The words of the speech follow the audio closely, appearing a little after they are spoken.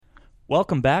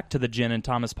Welcome back to the Gin and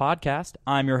Thomas podcast.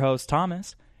 I'm your host,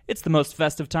 Thomas. It's the most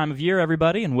festive time of year,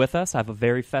 everybody, and with us I have a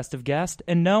very festive guest.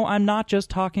 And no, I'm not just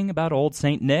talking about old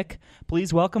St. Nick.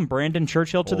 Please welcome Brandon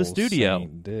Churchill to the studio.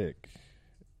 St. Dick.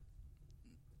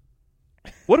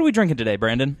 What are we drinking today,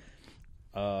 Brandon?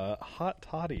 Hot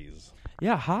Toddies.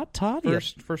 Yeah, hot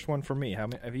toddies. First one for me. How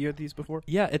many, have you had these before?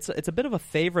 Yeah, it's a bit of a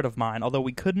favorite of mine, although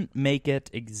we couldn't make it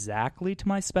exactly to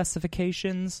my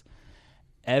specifications.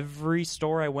 Every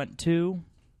store I went to,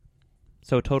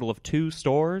 so a total of 2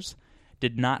 stores,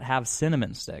 did not have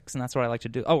cinnamon sticks, and that's what I like to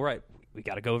do. Oh, right. We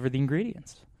got to go over the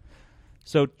ingredients.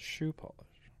 So Shoe polish.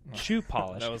 Shoe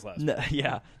polish. That was last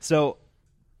Yeah. So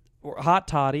hot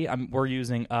toddy, we're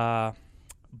using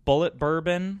bullet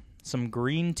bourbon, some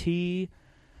green tea,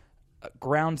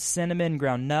 ground cinnamon,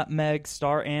 ground nutmeg,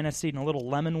 star aniseed, and a little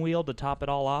lemon wheel to top it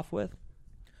all off with.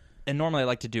 And normally I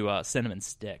like to do a cinnamon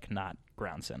stick, not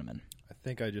ground cinnamon. I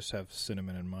think I just have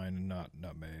cinnamon in mine and not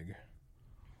nutmeg.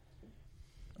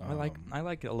 I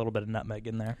like a little bit of nutmeg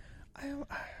in there. I'm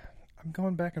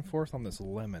going back and forth on this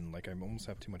lemon. Like I almost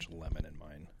have too much lemon in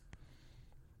mine.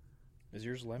 Is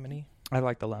yours lemony? I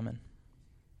like the lemon.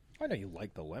 I know you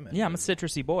like the lemon. Yeah, I'm a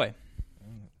citrusy boy.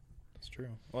 That's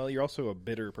true. Well, you're also a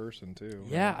bitter person, too.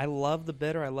 Yeah, right? I love the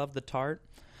bitter. I love the tart.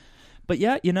 But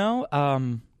yeah, you know,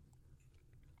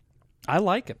 I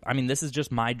like it. I mean, this is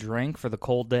just my drink for the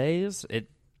cold days.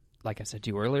 Like I said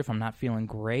to you earlier, if I'm not feeling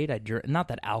great, I drink. Not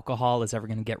that alcohol is ever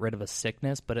going to get rid of a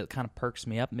sickness, but it kind of perks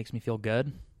me up, makes me feel good.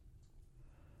 I'm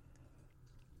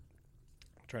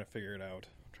trying to figure it out.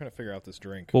 I'm trying to figure out this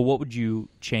drink. Well, what would you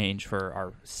change for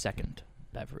our second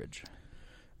beverage?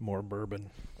 More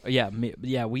bourbon. Yeah,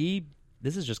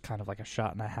 this is just kind of like a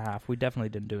shot and a half. We definitely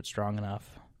didn't do it strong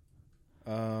enough.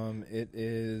 It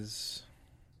is...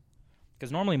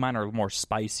 Because normally mine are more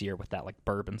spicier with that like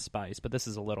bourbon spice, but this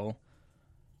is a little...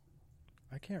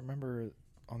 I can't remember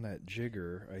on that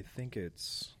jigger. I think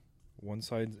it's one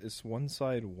side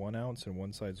 1 ounce and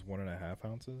one side's 1.5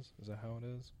 ounces. Is that how it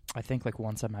is? I think like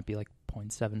one side might be like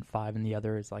 0.75 and the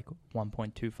other is like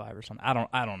 1.25 or something. I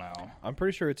don't know. I'm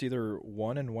pretty sure it's either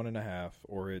 1 and 1.5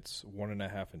 or it's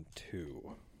 1.5 and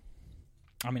 2.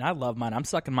 I mean, I love mine. I'm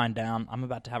sucking mine down. I'm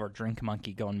about to have our drink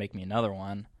monkey go and make me another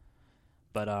one.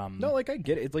 But no, like I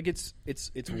get it. It's like it's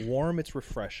warm. It's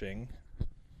refreshing.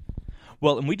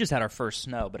 Well, and we just had our first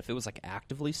snow. But if it was like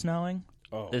actively snowing,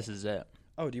 this is it.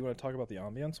 Oh, do you want to talk about the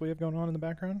ambiance we have going on in the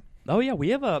background? Oh yeah, we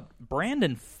have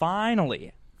Brandon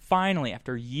finally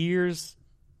after years,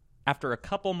 after a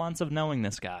couple months of knowing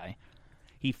this guy,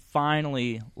 he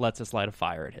finally lets us light a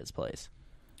fire at his place.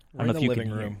 We're in the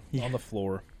living room on the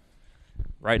floor,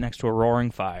 right next to a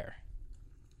roaring fire.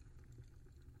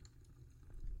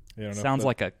 Yeah, sounds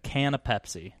like a can of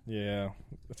Pepsi. Yeah,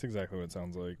 that's exactly what it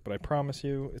sounds like. But I promise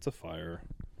you, it's a fire.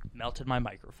 Melted my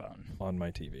microphone. On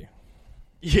my TV.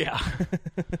 Yeah.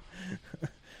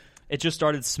 It just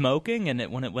started smoking, and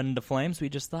when it went into flames, we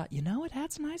just thought, you know, it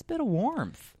adds a nice bit of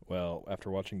warmth. Well, after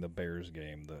watching the Bears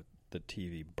game, the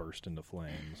TV burst into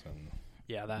flames, and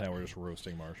now we're just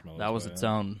roasting marshmallows. That was its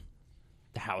own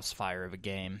house fire of a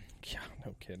game. Yeah,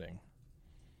 no kidding.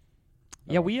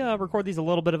 Yeah, we record these a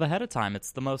little bit of ahead of time.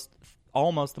 It's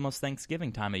almost the most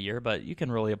Thanksgiving time of year, but you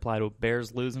can really apply to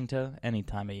Bears losing to any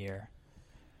time of year.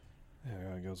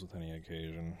 Yeah, it goes with any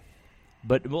occasion.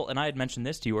 But, well, and I had mentioned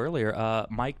this to you earlier,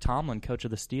 Mike Tomlin, coach of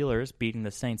the Steelers, beating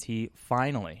the Saints, he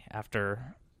finally,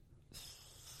 after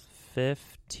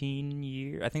 15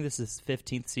 years, I think this is his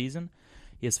 15th season,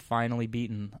 he has finally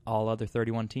beaten all other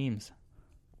 31 teams.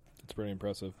 It's pretty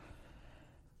impressive.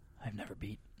 I've never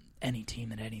beat any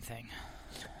team at anything.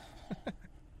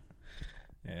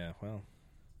 Yeah, well.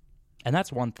 And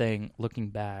that's one thing, looking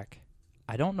back,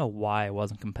 I don't know why I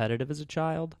wasn't competitive as a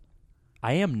child.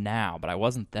 I am now, but I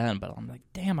wasn't then. But I'm like,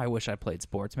 damn, I wish I played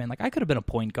sports, man. Like, I could have been a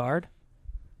point guard.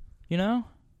 You know?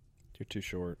 You're too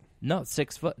short. No,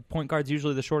 6 foot. Point guard's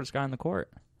usually the shortest guy on the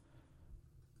court.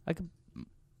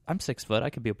 I'm 6 foot.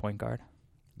 I could be a point guard.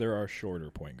 There are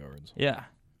shorter point guards. Yeah.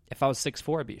 If I was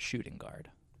 6'4", I'd be a shooting guard.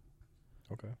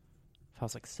 Okay. If I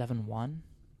was like 7'1",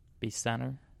 be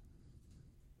center.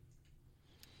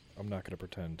 I'm not going to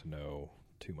pretend to know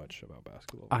too much about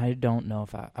basketball. I don't know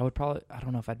if I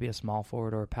don't know if I'd be a small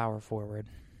forward or a power forward.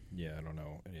 Yeah, I don't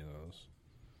know any of those.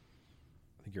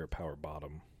 I think you're a power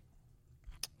bottom.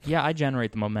 Yeah, I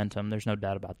generate the momentum. There's no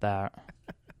doubt about that.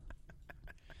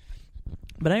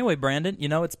 But anyway, Brandon, you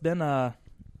know, it's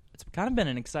kind of been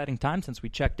an exciting time since we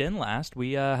checked in last.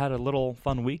 We had a little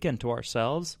fun weekend to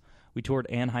ourselves. We toured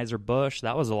Anheuser-Busch.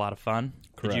 That was a lot of fun.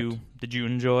 Correct. Did you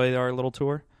enjoy our little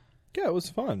tour? Yeah, it was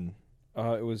fun.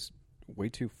 It was way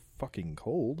too fucking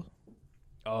cold.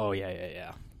 Oh,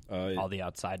 yeah. All the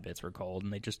outside bits were cold,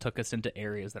 and they just took us into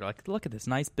areas that are like, look at this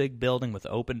nice big building with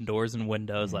open doors and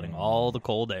windows, letting all the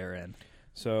cold air in.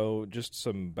 So, just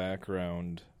some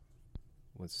background.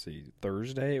 Let's see.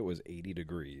 Thursday, it was 80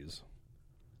 degrees.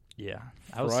 Yeah.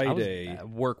 Friday, I was at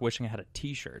work wishing I had a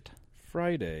T-shirt.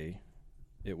 Friday,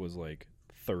 it was like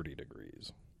 30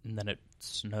 degrees. And then it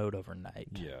snowed overnight.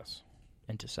 Yes.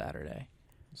 Into Saturday.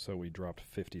 So we dropped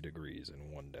 50 degrees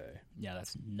in one day. Yeah,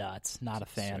 that's nuts. Not a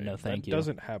fan. Insane. No, thank you. That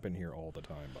doesn't happen here all the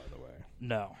time, by the way.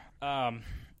 No.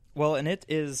 Well, and it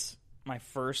is my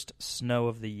first snow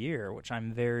of the year, which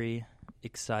I'm very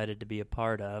excited to be a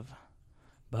part of.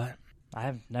 But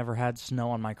I've never had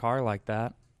snow on my car like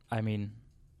that. I mean,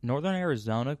 northern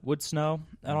Arizona would snow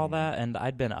and all that, and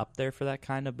I'd been up there for that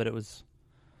kind of, but it was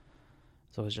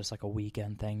just like a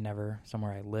weekend thing, never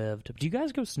somewhere I lived. Do you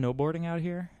guys go snowboarding out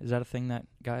here? Is that a thing that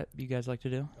you guys like to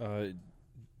do?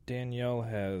 Danielle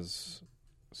has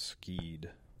skied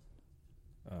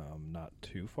not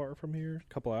too far from here,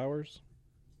 a couple hours.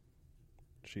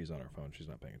 She's on her phone. She's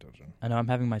not paying attention. I know I'm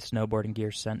having my snowboarding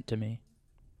gear sent to me.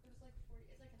 It's like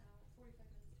 45 minutes to an hour.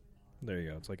 There you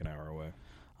go. It's like an hour away.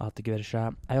 I'll have to give it a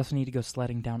shot. I also need to go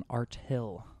sledding down Arch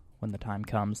Hill when the time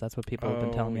comes. That's what people have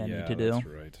been telling me I need to do. That's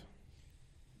right.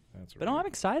 But no, I'm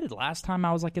excited. Last time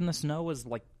I was like in the snow was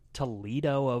like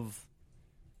Toledo of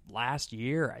last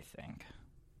year, I think.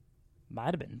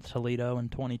 Might have been Toledo in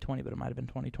 2020, but it might have been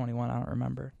 2021. I don't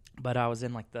remember. But I was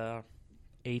in like the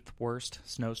 8th worst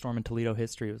snowstorm in Toledo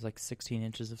history. It was like 16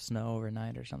 inches of snow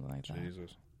overnight or something like that.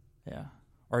 Jesus. Yeah.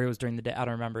 Or it was during the day. I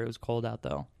don't remember. It was cold out,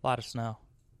 though. A lot of snow.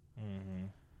 Mm-hmm.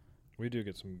 We do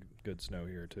get some good snow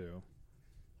here, too.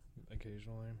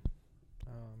 Occasionally.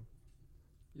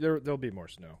 There'll be more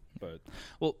snow, but...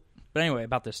 But anyway,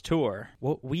 about this tour.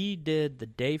 What we did, the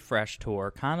Day Fresh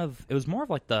tour, it was more of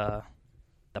like the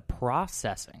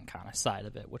processing kind of side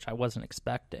of it, which I wasn't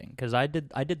expecting. Because I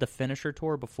did the finisher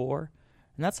tour before,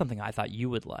 and that's something I thought you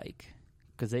would like.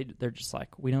 Because they're just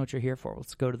like, we know what you're here for.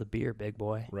 Let's go to the beer, big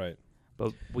boy. Right.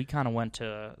 But we kind of went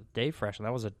to Day Fresh, and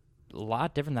that was a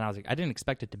lot different than I didn't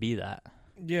expect it to be that.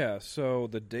 Yeah, so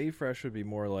the Day Fresh would be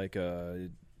more like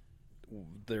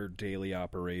their daily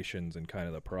operations and kind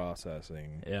of the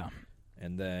processing. Yeah.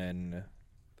 And then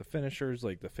the finishers,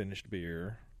 like the finished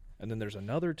beer. And then there's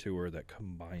another tour that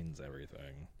combines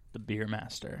everything. The Beer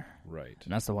Master. Right.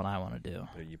 And that's the one I want to do.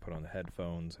 You put on the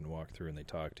headphones and walk through, and they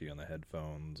talk to you on the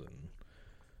headphones, and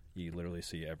you literally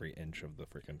see every inch of the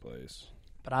freaking place.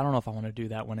 But I don't know if I want to do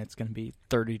that when it's going to be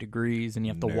 30 degrees and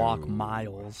you have to walk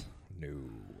miles. No.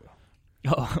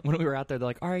 Oh, when we were out there, they're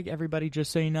like, all right, everybody,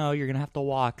 just so you know, you're going to have to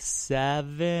walk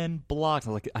 7 blocks.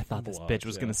 I thought this bitch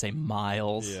was going to say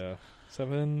miles. Yeah.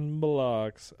 7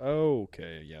 blocks.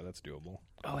 Okay. Yeah, that's doable.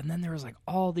 Oh, and then there was like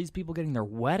all these people getting their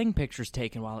wedding pictures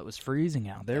taken while it was freezing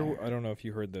out there. I don't know if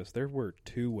you heard this. There were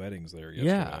 2 weddings there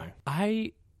yesterday. Yeah.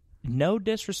 No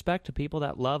disrespect to people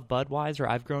that love Budweiser.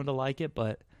 I've grown to like it,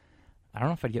 but I don't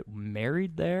know if I'd get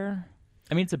married there.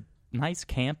 I mean, it's a nice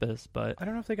campus, but I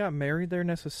don't know if they got married there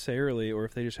necessarily or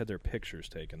if they just had their pictures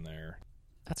taken there.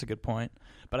 That's a good point.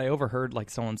 But I overheard like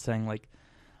someone saying like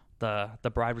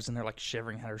the bride was in there like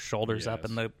shivering, had her shoulders up,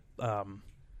 and the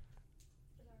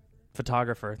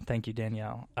photographer, thank you,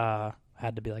 Danielle,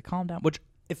 had to be like, calm down. Which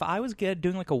if I was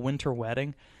doing like a winter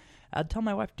wedding, I'd tell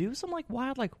my wife, do some like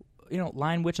wild like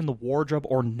Lion Witch in the wardrobe,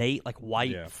 ornate like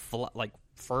white like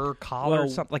fur collar,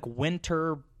 something like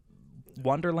winter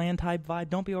Wonderland type vibe.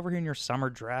 Don't be over here in your summer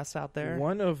dress out there.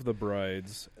 One of the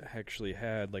brides actually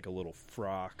had like a little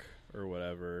frock or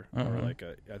whatever, or like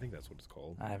I think that's what it's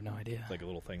called. I have no idea. It's like a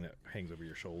little thing that hangs over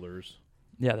your shoulders.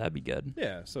 Yeah, that'd be good.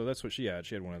 Yeah, so that's what she had.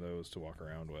 She had one of those to walk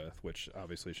around with, which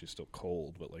obviously she's still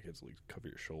cold, but like it's like cover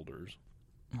your shoulders.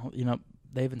 Well,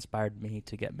 they've inspired me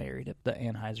to get married at the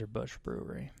Anheuser-Busch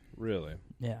Brewery. Really?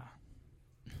 Yeah.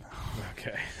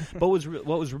 Okay. But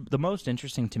what was the most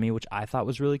interesting to me, which I thought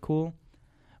was really cool,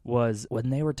 was when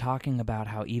they were talking about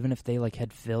how even if they like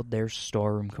had filled their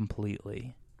storeroom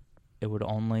completely, it would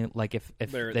only like if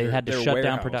they had to shut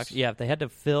down production. Yeah, if they had to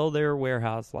fill their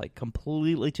warehouse like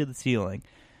completely to the ceiling,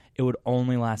 it would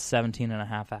only last 17 and a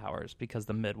half hours because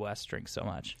the Midwest drinks so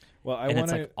much. Well,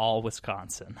 it's like all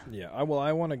Wisconsin. Yeah, I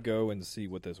want to go and see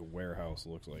what this warehouse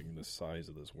looks like, the size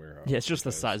of this warehouse. Yeah, it's just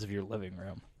the size of your living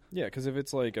room. Yeah, because if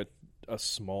it's like a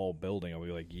small building, I'll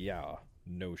be like, yeah,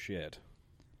 no shit.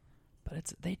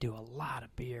 But they do a lot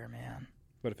of beer, man.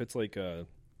 But if it's like a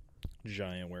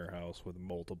giant warehouse with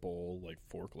multiple like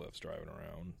forklifts driving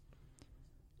around.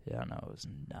 Yeah, no, it was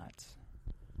nuts.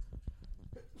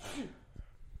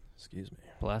 Excuse me.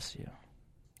 Bless you.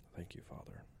 Thank you,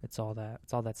 Father. It's all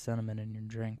that cinnamon in your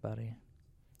drink, buddy.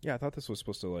 Yeah, I thought this was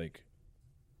supposed to like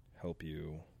help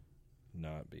you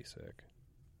not be sick?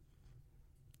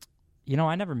 You know,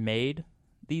 I never made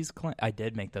these claims. I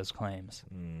did make those claims.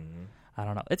 Mm. I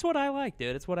don't know. It's what I like,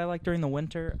 dude. It's what I like during the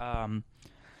winter.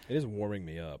 It is warming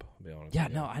me up, I'll be honest. Yeah,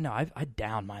 with you. no, I know. I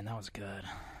downed mine. That was good.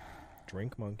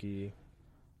 Drink monkey.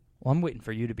 Well, I'm waiting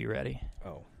for you to be ready.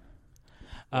 Oh.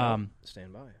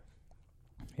 Stand by.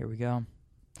 Here we go.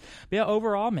 But yeah,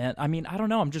 overall, man, I mean, I don't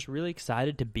know. I'm just really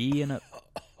excited to be in a...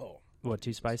 Oh. What,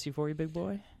 too spicy for you, big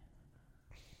boy?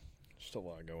 Just a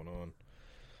lot going on.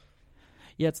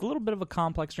 Yeah, it's a little bit of a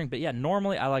complex drink, but yeah,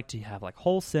 normally I like to have like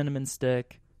whole cinnamon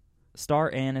stick,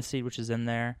 star anise seed, which is in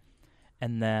there,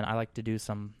 and then I like to do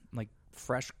some like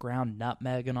fresh ground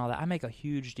nutmeg and all that. I make a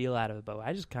huge deal out of it, but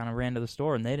I just kind of ran to the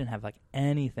store and they didn't have like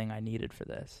anything I needed for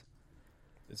this.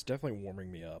 It's definitely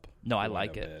warming me up. No, I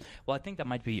like it. Well, I think that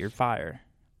might be your fire.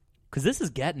 Because this is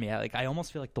getting me. I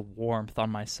almost feel like the warmth on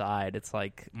my side. It's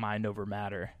like mind over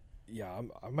matter. Yeah,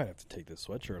 I might have to take this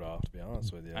sweatshirt off, to be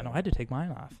honest with you. I know. I had to take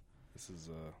mine off. This is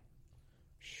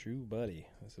shoe buddy.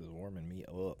 This is warming me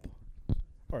up.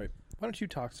 All right, why don't you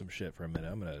talk some shit for a minute?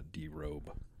 I'm gonna derobe.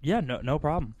 Yeah, no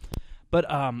problem. But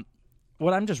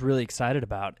what I'm just really excited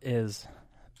about is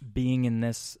being in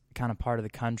this kind of part of the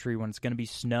country when it's going to be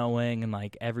snowing and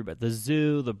like everybody, the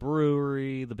zoo, the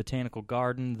brewery, the botanical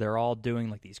garden, they're all doing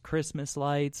like these Christmas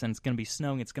lights, and it's going to be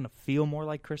snowing. It's going to feel more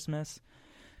like Christmas.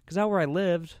 Because out where I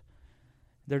lived,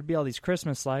 there'd be all these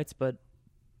Christmas lights, but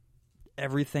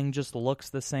everything just looks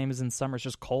the same as in summer. It's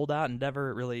just cold out and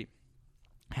never really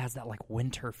has that like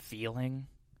winter feeling.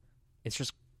 It's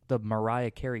just the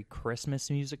Mariah Carey Christmas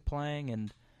music playing,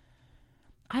 and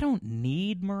I don't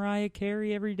need Mariah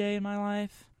Carey every day in my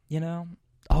life, you know?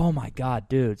 Oh my God,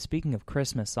 dude, speaking of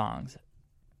Christmas songs.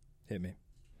 Hit me.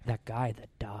 That guy that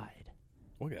died.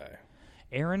 What guy?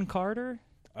 Aaron Carter?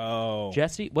 Oh.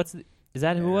 Jesse? Is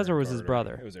that who it was, or was his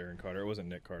brother? It was Aaron Carter. It wasn't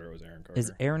Nick Carter, it was Aaron Carter.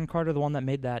 Is Aaron Carter the one that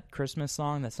made that Christmas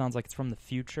song that sounds like it's from the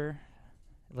future?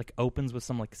 It like opens with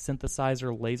some like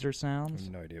synthesizer laser I sounds?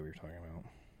 have no idea what you're talking about.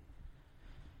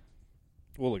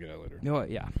 We'll look at that later. No,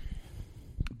 yeah.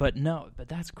 But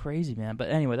that's crazy, man. But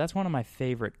anyway, that's one of my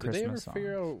favorite Christmas songs. Did they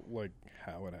ever figure out, like,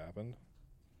 how it happened?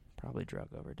 Probably drug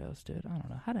overdose, dude. I don't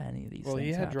know. How do any of these Well, things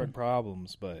he had happen? drug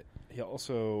problems, but he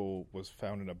also was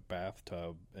found in a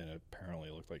bathtub, and it apparently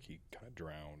looked like he kind of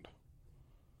drowned.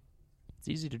 It's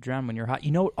easy to drown when you're hot.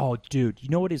 You know, oh, dude, you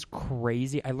know what is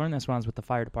crazy? I learned this when I was with the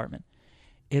fire department.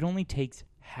 It only takes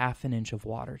half an inch of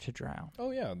water to drown.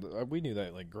 Oh, yeah. We knew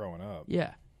that, like, growing up.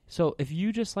 Yeah. So if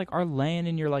you just like are laying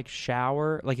in your like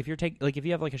shower, like if you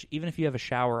have like even if you have a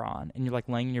shower on and you're like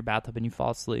laying in your bathtub and you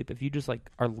fall asleep, if you just like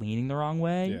are leaning the wrong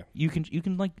way, yeah, you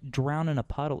can like drown in a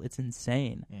puddle. It's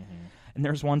insane. Mm-hmm. And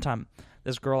there's one time,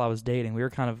 this girl I was dating, we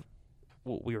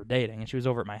were dating, and she was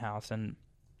over at my house, and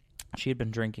she had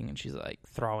been drinking, and she's like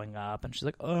throwing up, and she's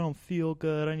like, "Oh, I don't feel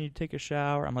good. I need to take a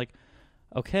shower." I'm like,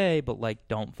 "Okay, but like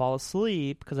don't fall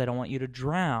asleep because I don't want you to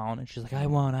drown." And she's like, "I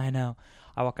won't. I know."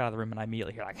 I walk out of the room and I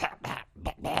immediately hear like,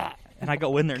 and I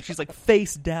go in there and she's like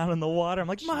face down in the water. I'm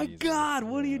like, my God,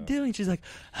 what are you doing? She's like,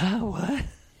 what? Oh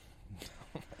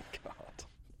my God.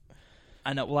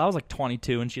 I know. Well, I was like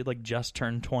 22 and she had like just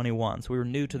turned 21. So we were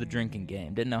new to the drinking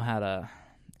game. Didn't know how to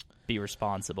be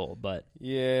responsible, but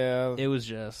yeah, it was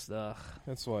just,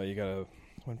 that's why you gotta,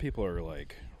 when people are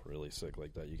like really sick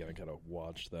like that, you gotta kind of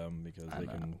watch them because they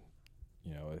can,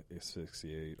 you know,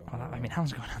 asphyxiate. I mean, I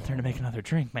was going out there to make another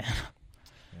drink, man.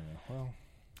 Yeah, well.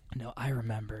 No, I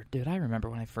remember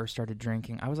when I first started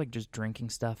drinking. I was like just drinking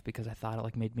stuff because I thought it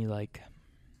like made me like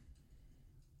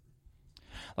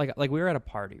we were at a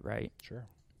party, right? Sure.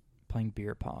 Playing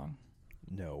beer pong.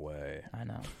 No way. I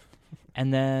know.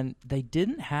 And then they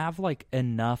didn't have like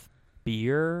enough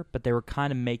beer, but they were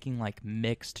kind of making like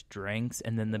mixed drinks,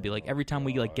 and then they'd be like, every time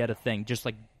we like get a thing, just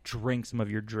like drink some of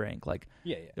your drink. Like,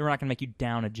 yeah. They were not gonna make you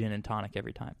down a gin and tonic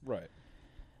every time. Right.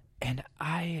 And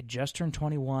I had just turned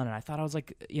 21, and I thought I was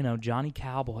like, you know, Johnny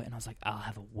Cowboy, and I was like, I'll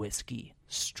have a whiskey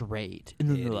straight. And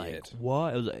then they're like,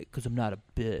 what? I was like, because I'm not a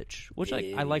bitch. Which,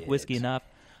 like, I like whiskey enough.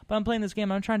 But I'm playing this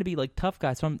game, I'm trying to be, like, tough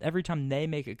guy. So every time they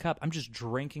make a cup, I'm just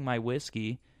drinking my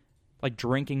whiskey, like,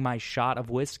 drinking my shot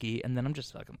of whiskey, and then I'm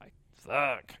just fucking like,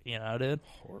 fuck. You know, dude?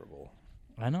 Horrible.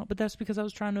 I know, but that's because I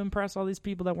was trying to impress all these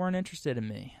people that weren't interested in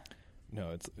me.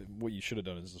 No, it's what you should have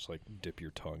done is just like dip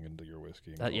your tongue into your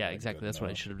whiskey. Yeah, exactly. That's what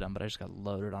I should have done, but I just got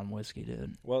loaded on whiskey,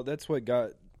 dude. Well, that's what got.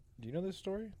 Do you know this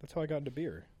story? That's how I got into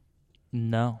beer.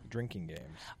 No. Drinking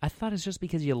games. I thought it's just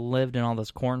because you lived in all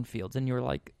those cornfields and you were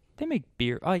like, they make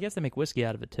beer. Oh, I guess they make whiskey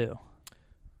out of it too.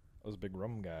 I was a big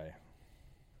rum guy.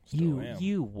 Still am.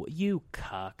 You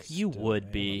cuck. You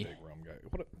would be. I'm a big rum guy.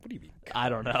 What do you mean? Cuck? I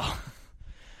don't know.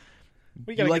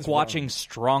 You You like watching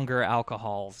stronger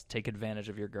alcohols take advantage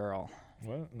of your girl.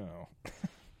 What? No.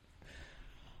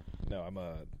 No, I'm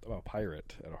a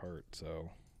pirate at heart, so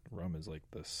rum is like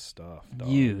the stuff, dog.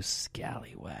 You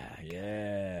scallywag.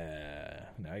 Yeah.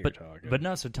 Now you're talking. But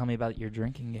no, so tell me about your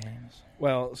drinking games.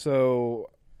 Well, so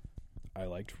I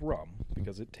liked rum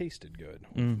because it tasted good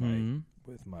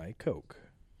with my Coke.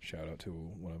 Shout out to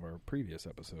one of our previous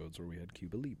episodes where we had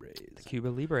Cuba Libres. The Cuba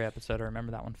Libre episode, I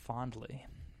remember that one fondly.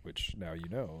 Which now you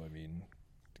know. I mean,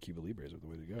 the Cuba Libres are the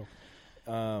way to go.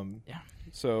 Yeah.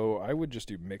 So I would just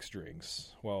do mixed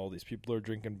drinks while these people are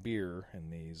drinking beer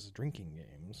in these drinking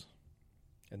games.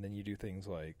 And then you do things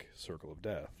like Circle of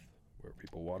Death, where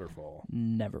people waterfall.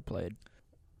 Never played.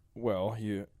 Well,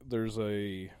 there's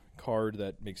a card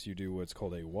that makes you do what's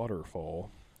called a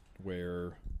waterfall,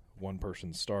 where one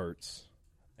person starts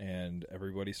and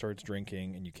everybody starts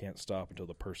drinking, and you can't stop until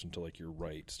the person to like your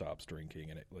right stops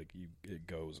drinking, and it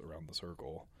goes around the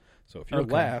circle. So if you're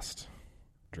last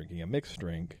drinking a mixed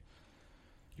drink,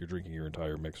 you're drinking your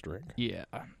entire mixed drink. Yeah,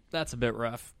 that's a bit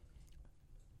rough.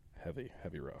 Heavy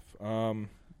rough.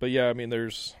 But yeah, I mean,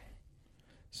 there's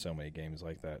so many games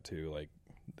like that too, like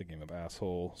the game of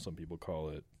asshole. Some people call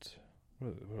it,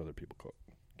 what other people call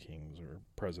it? Kings or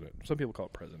president. Some people call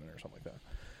it president or something like that.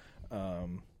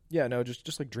 Yeah, no,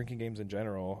 just like drinking games in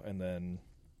general, and then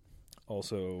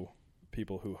also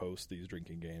people who host these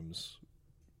drinking games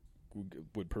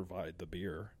would provide the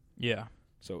beer. Yeah.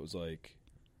 So it was like,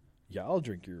 yeah, I'll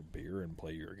drink your beer and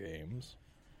play your games.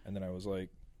 And then I was like,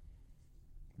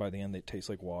 by the end, they taste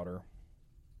like water.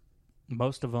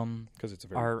 Most of them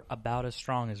are about as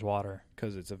strong as water.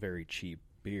 Because it's a very cheap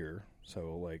beer.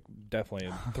 So, like, definitely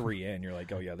in 3 in, you're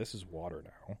like, oh, yeah, this is water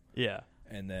now. Yeah.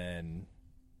 And then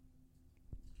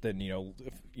a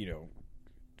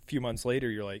few months later,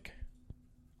 you're like,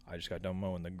 I just got done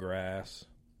mowing the grass.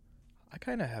 I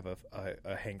kind of have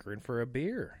a hankering for a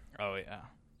beer. Oh, yeah.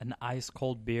 An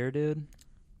ice-cold beer, dude?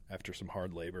 After some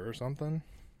hard labor or something.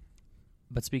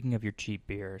 But speaking of your cheap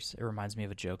beers, it reminds me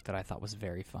of a joke that I thought was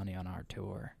very funny on our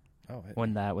tour. Oh,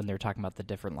 when they were talking about the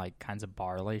different like kinds of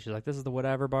barley, she's like, "This is the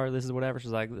whatever bar. This is whatever."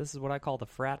 She's like, "This is what I call the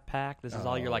frat pack. This is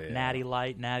all your like natty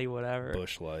light, natty whatever,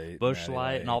 Bush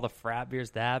Light, and all the frat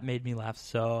beers." That made me laugh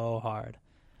so hard.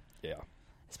 Yeah,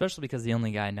 especially because the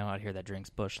only guy I know out here that drinks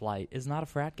Bush Light is not a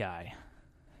frat guy.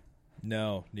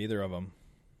 No, neither of them.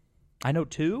 I know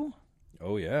 2.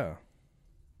 Oh yeah.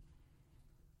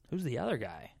 Who's the other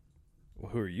guy?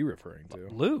 Well, who are you referring to?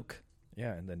 Luke.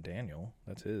 Yeah, and then Daniel.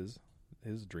 That's his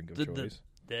drink of choice.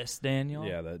 This Daniel?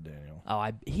 Yeah, that Daniel. Oh,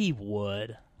 he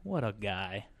would. What a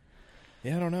guy.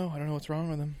 Yeah, I don't know. I don't know what's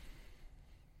wrong with him.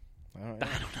 I don't know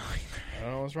either. I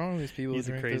don't know what's wrong with these people. He's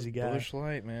who a drink crazy this guy. Bush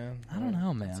Light, man. I don't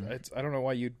know, man. I don't know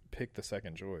why you'd pick the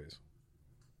second choice.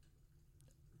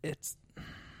 It's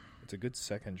a good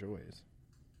second choice.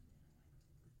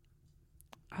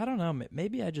 I don't know.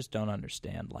 Maybe I just don't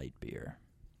understand light beer.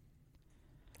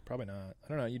 Probably not. I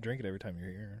don't know. You drink it every time you're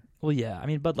here. Well, yeah. I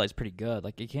mean, Bud Light's pretty good.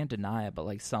 Like, you can't deny it. But,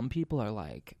 like, some people are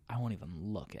like, I won't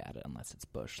even look at it unless it's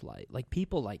Bush Light. Like,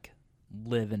 people, like,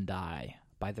 live and die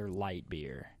by their light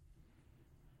beer.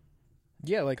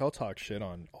 Yeah, like, I'll talk shit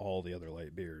on all the other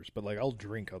light beers. But, like, I'll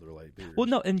drink other light beers. Well,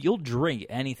 no, and you'll drink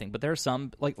anything. But there are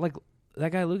some, like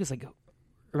that guy Lucas, like,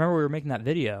 remember we were making that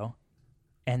video?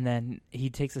 And then he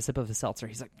takes a sip of his seltzer.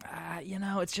 He's like,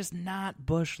 it's just not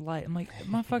Bush Light. I'm like,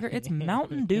 motherfucker, it's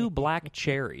Mountain Dew Black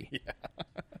Cherry. Yeah.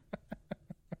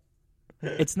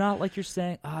 It's not like you're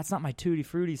saying, it's not my Tutti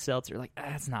Frutti seltzer. Like,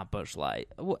 it's not Bush Light.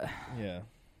 Yeah.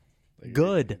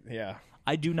 Good. Yeah.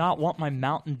 I do not want my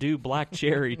Mountain Dew Black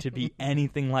Cherry to be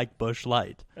anything like Bush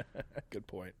Light. Good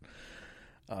point.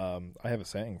 I have a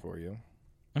saying for you.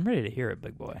 I'm ready to hear it,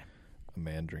 big boy. A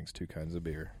man drinks 2 kinds of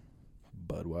beer.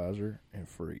 Budweiser and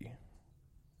Free.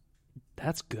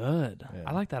 That's good. Yeah.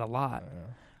 I like that a lot.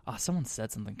 Someone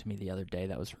said something to me the other day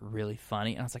that was really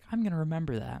funny, and I was like, I'm going to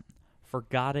remember that.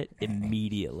 Forgot it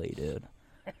immediately, dude.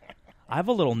 I have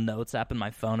a little notes app in my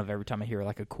phone of every time I hear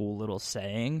like a cool little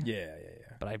saying. Yeah.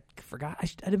 But I forgot. I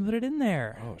didn't put it in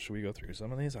there. Oh, should we go through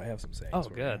some of these? I have some sayings. Oh,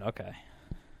 good. Okay.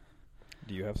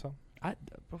 Do you have some?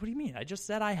 What do you mean? I just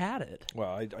said I had it.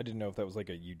 Well, I didn't know if that was like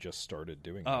you just started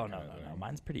doing. Oh, no.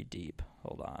 Mine's pretty deep.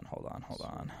 Hold on. Let's see.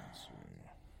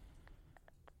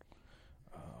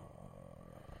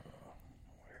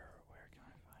 Where can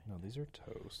I find? No, these are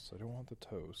toasts. I don't want the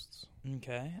toasts.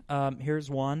 Okay. Here's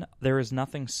one. There is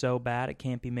nothing so bad it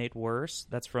can't be made worse.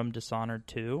 That's from Dishonored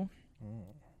 2.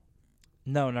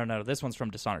 No. This one's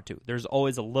from Dishonored 2. There's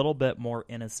always a little bit more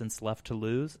innocence left to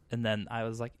lose. And then I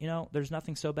was like, there's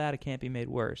nothing so bad it can't be made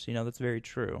worse. That's very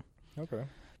true. Okay.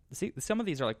 See, some of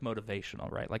these are like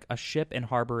motivational, right? Like a ship in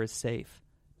harbor is safe,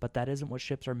 but that isn't what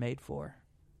ships are made for.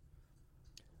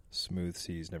 Smooth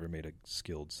seas never made a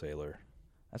skilled sailor.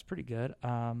 That's pretty good.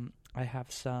 I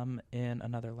have some in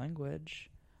another language.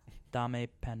 Dame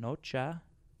panocha,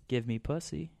 give me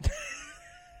pussy.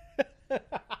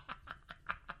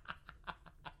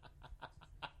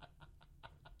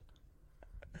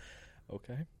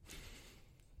 Okay.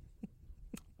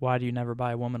 Why do you never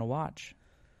buy a woman a watch?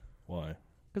 Why?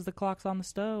 Because the clock's on the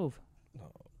stove.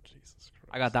 Oh, Jesus Christ.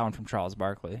 I got that one from Charles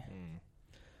Barkley.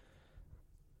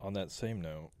 On that same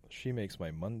note, she makes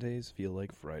my Mondays feel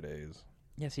like Fridays.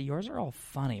 Yeah, see, yours are all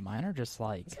funny. Mine are just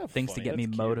like That's not things funny, to get me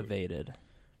that's cute. motivated.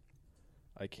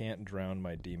 I can't drown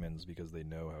my demons because they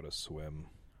know how to swim.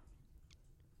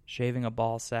 Shaving a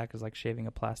ball sack is like shaving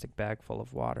a plastic bag full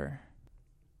of water.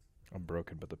 I'm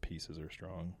broken, but the pieces are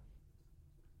strong.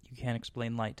 You can't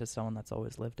explain light to someone that's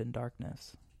always lived in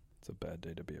darkness. It's a bad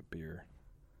day to be a beer.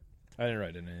 I didn't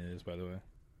write any of these, by the way.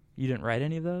 You didn't write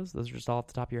any of those? Those are just all off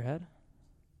the top of your head?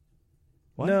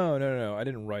 What? No. I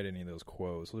didn't write any of those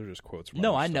quotes. Those are just quotes from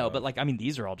No, other I know, stuff. but like, I mean,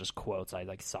 these are all just quotes I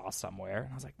like saw somewhere.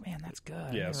 And I was like, man, that's good.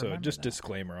 I Yeah, never so remembered just that.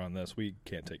 disclaimer on this. We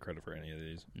can't take credit for any of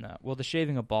these. No. Well, the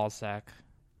shaving a ball sack,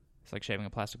 it's like shaving a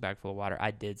plastic bag full of water.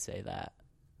 I did say that.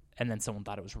 And then someone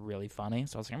thought it was really funny.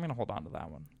 So I was like, I'm going to hold on to that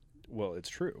one. Well, it's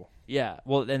true. Yeah,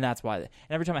 well, and that's why. And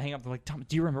every time I hang up, they're like, Tom,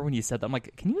 do you remember when you said that? I'm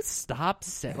like, can you stop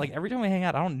saying, like, every time we hang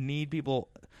out, I don't need people.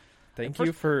 Thank First-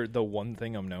 you for the one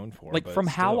thing I'm known for. Like, but from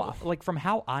still.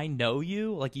 how I know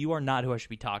you, like, you are not who I should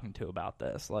be talking to about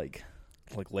this. Like,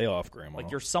 lay off, Grandma.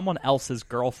 you're someone else's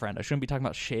girlfriend. I shouldn't be talking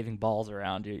about shaving balls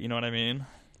around you. You know what I mean?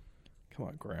 Come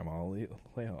on, Grandma,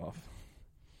 lay off.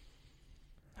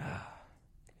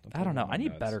 I don't know. I need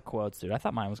nuts. better quotes, dude. I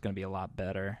thought mine was going to be a lot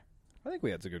better. I think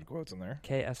we had some good quotes in there.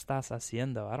 ¿Qué estás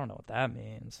haciendo? I don't know what that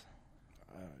means.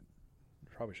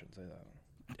 Probably shouldn't say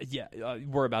that. Yeah,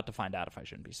 we're about to find out if I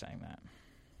shouldn't be saying that.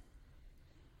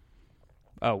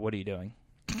 Oh, what are you doing?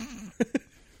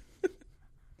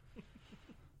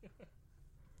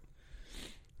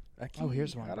 Oh,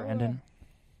 here's one, Brandon.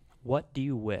 What do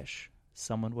you wish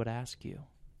someone would ask you?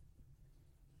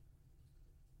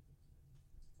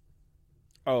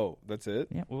 Oh, that's it?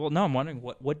 Yeah. Well, no, I'm wondering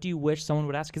what do you wish someone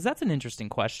would ask? Because that's an interesting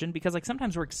question. Because like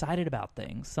sometimes we're excited about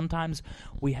things. Sometimes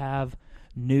we have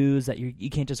news that you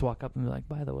can't just walk up and be like,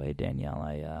 by the way, Danielle,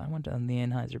 I went to the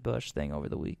Anheuser-Busch thing over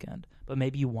the weekend. But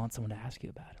maybe you want someone to ask you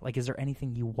about it. Like, is there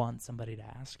anything you want somebody to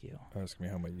ask you? Ask me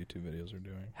how my YouTube videos are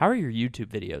doing. How are your YouTube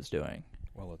videos doing?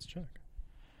 Well, let's check.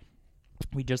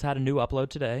 We just had a new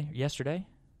upload yesterday.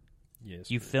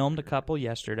 Yes. You filmed a couple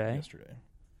yesterday. Yesterday.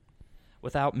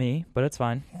 Without me, but it's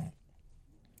fine.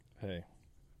 Hey,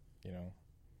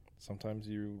 sometimes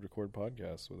you record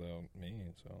podcasts without me,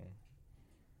 so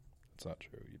it's not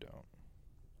true. You don't.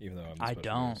 Even though I'm the I special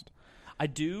don't. guest.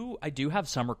 I do have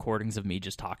some recordings of me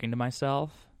just talking to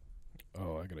myself.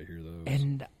 Oh, I gotta hear those.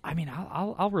 And I mean,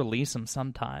 I'll release them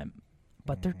sometime,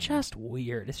 but they're just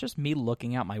weird. It's just me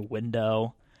looking out my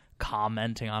window,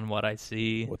 commenting on what I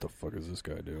see. What the fuck is this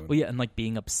guy doing? Well, yeah, and like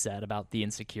being upset about the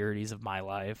insecurities of my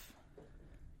life.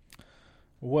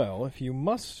 Well, if you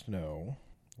must know,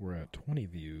 we're at 20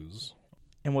 views.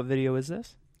 And what video is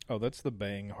this? Oh, that's the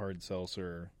Bang Hard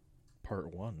Seltzer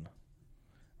Part 1.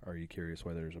 Are you curious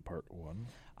why there's a Part 1?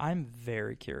 I'm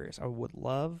very curious. I would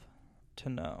love to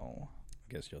know.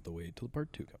 I guess you'll have to wait till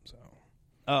Part 2 comes out.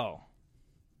 Oh.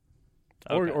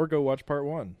 Okay. Or go watch Part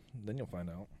 1. Then you'll find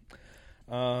out.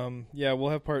 Yeah, we'll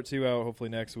have Part 2 out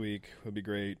hopefully next week. Would be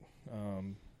great.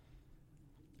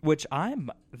 Which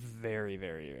I'm very,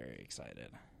 very, very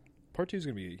excited. Part 2 is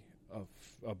going to be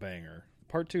a banger.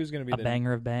 Part 2 is going to be A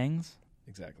banger of bangs?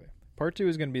 Exactly. Part 2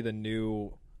 is going to be the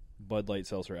new Bud Light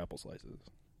Seltzer Apple Slices.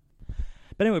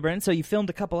 But anyway, Brandon, so you filmed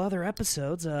a couple other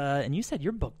episodes, and you said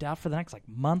you're booked out for the next,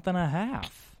 month and a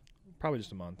half. Probably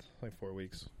just a month, 4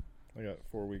 weeks. I got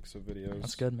 4 weeks of videos.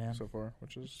 That's good, man. So far,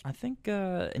 which is... I think,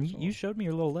 and you showed me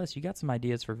your little list. You got some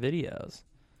ideas for videos.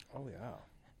 Oh, yeah.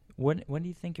 When do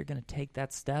you think you're going to take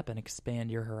that step and expand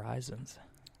your horizons?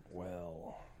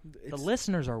 Well... The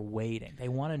listeners are waiting. They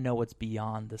want to know what's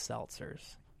beyond the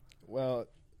seltzers. Well,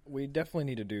 we definitely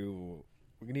need to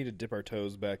we need to dip our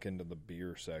toes back into the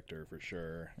beer sector for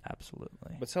sure.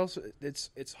 Absolutely. But seltzer,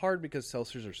 it's hard because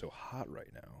seltzers are so hot right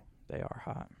now. They are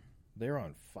hot. They're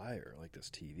on fire like this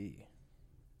TV.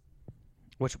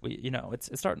 Which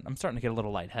I'm starting to get a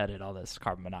little lightheaded. All this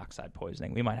carbon monoxide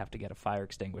poisoning. We might have to get a fire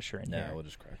extinguisher in Yeah, here. we'll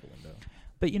just crack a window.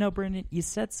 But Brendan, you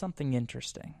said something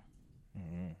interesting.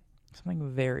 Mm-hmm. Something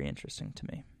very interesting to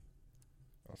me.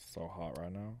 It's so hot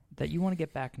right now. That you want to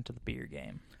get back into the beer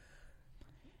game.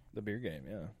 The beer game,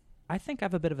 yeah. I think I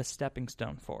have a bit of a stepping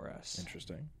stone for us.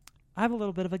 Interesting. I have a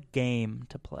little bit of a game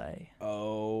to play.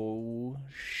 Oh,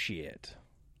 shit.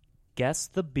 Guess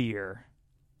the beer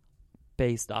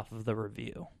based off of the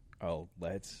review. Oh,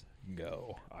 let's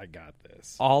go. I got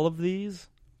this. All of these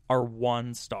are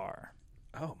 1 star.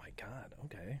 Oh, my God.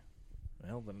 Okay.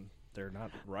 Well, then they're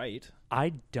not right.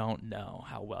 I don't know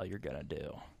how well you're going to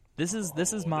do. This is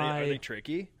my... Are they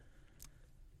tricky?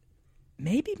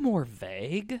 Maybe more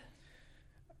vague.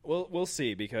 Well, we'll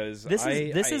see, because This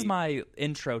is my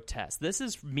intro test. This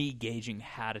is me gauging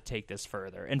how to take this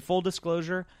further. In full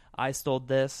disclosure, I stole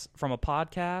this from a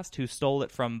podcast who stole it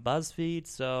from BuzzFeed,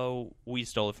 so we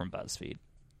stole it from BuzzFeed.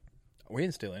 We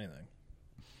didn't steal anything.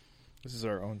 This is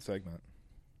our own segment.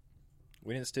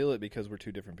 We didn't steal it because we're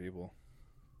 2 different people.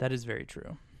 That is very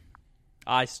true.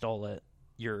 I stole it.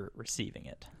 You're receiving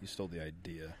it. You stole the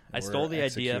idea. I stole the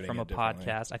idea from a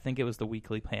podcast. I think it was the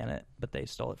Weekly Planet, but they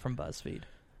stole it from BuzzFeed.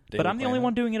 But I'm the only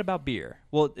one doing it about beer.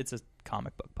 Well, it's a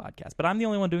comic book podcast, but I'm the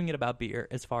only one doing it about beer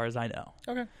as far as I know.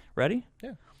 Okay. Ready?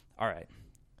 Yeah. All right.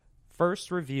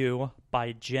 First review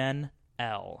by Jen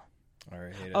L. All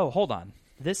right. Hate it. Oh, hold on.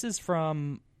 This is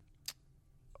from...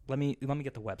 Let me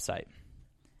get the website.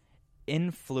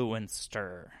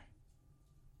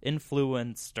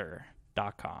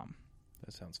 Influencer.com.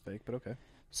 That sounds fake, but okay.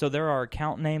 So there are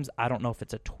account names. I don't know if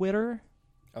it's a Twitter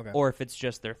or if it's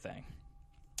just their thing.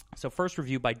 So first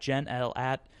review by Jen L.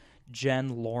 at Jen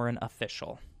Lauren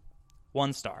Official.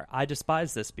 1 star. I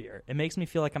despise this beer. It makes me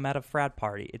feel like I'm at a frat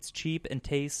party. It's cheap and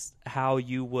tastes how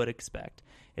you would expect.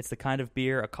 It's the kind of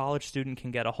beer a college student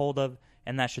can get a hold of,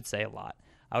 and that should say a lot.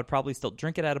 I would probably still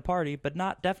drink it at a party, but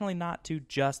definitely not to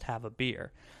just have a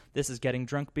beer. This is getting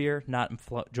drunk beer, not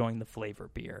enjoying the flavor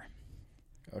beer.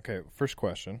 Okay, first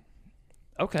question.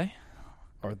 Okay.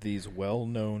 Are these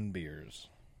well-known beers?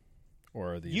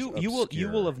 Or are these you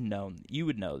will have known. You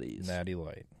would know these. Natty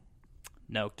Light.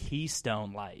 No,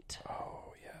 Keystone Light.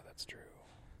 Oh, yeah, that's true.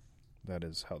 That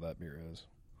is how that beer is.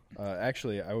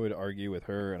 Actually, I would argue with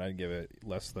her, and I'd give it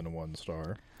less than 1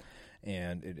 star.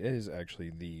 And it is actually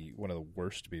one of the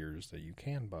worst beers that you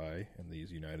can buy in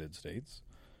these United States.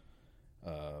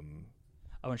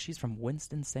 And she's from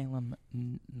Winston-Salem,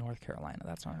 North Carolina.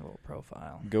 That's on her little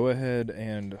profile. Go ahead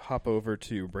and hop over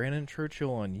to Brandon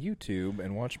Churchill on YouTube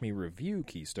and watch me review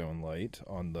Keystone Light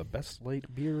on the Best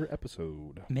Light Beer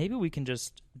episode. Maybe we can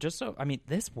this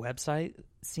website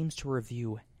seems to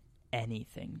review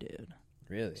anything, dude.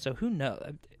 Really? So who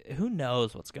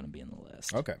knows what's going to be in the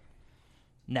list. Okay.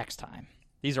 Next time.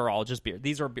 These are all just beer.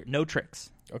 These are beer. No tricks.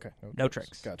 Okay. No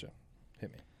tricks. Gotcha.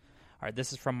 Hit me. All right,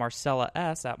 this is from Marcella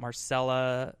S. at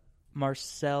Marcella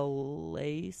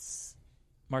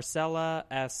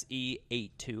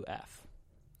SE82F.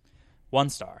 1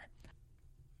 star.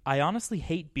 I honestly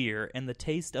hate beer, and the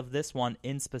taste of this one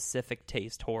in specific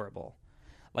tastes horrible.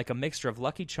 Like a mixture of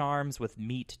Lucky Charms with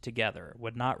meat together.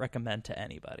 Would not recommend to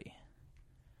anybody.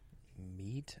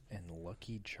 Meat and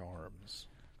Lucky Charms.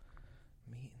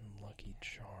 Meat and Lucky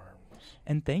Charms.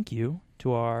 And thank you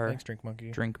to our... Thanks, Drink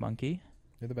Monkey. Drink Monkey.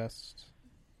 You're the best.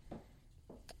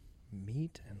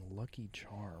 Meat and Lucky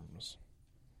Charms.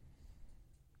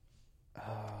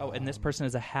 And this person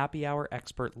is a happy hour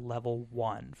expert level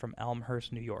 1 from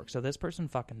Elmhurst, New York. So this person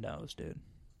fucking knows, dude.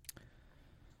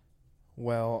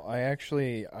 Well, I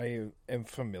am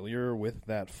familiar with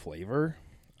that flavor.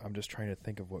 I'm just trying to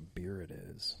think of what beer it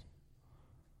is.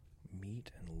 Meat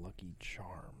and Lucky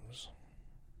Charms.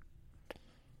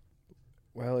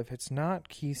 Well, if it's not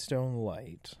Keystone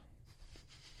Light...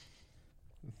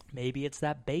 Maybe it's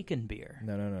that bacon beer.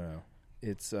 No.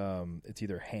 It's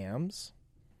either Hams,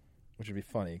 which would be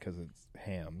funny because it's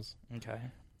Hams. Okay.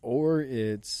 Or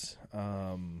it's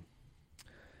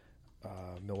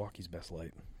Milwaukee's Best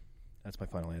Light. That's my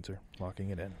final answer. Locking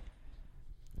it in.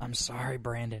 I'm sorry,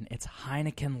 Brandon. It's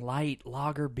Heineken Light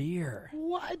Lager beer.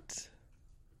 What?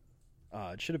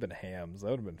 It should have been Hams. That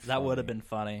would have been funny. That would have been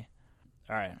funny.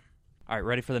 All right,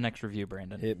 ready for the next review,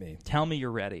 Brandon? Hit me. Tell me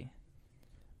you're ready.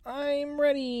 I'm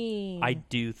ready. I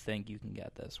do think you can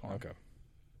get this one. Okay.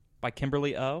 By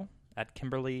Kimberly O. at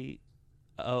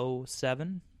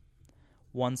Kimberly07.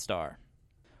 1 star.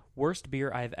 Worst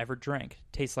beer I've ever drank.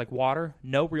 Tastes like water.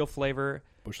 No real flavor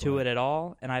to it at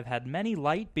all. And I've had many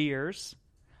light beers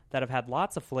that have had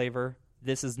lots of flavor.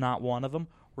 This is not one of them.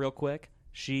 Real quick,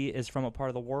 she is from a part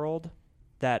of the world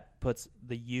that puts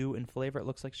the U in flavor. It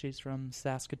looks like she's from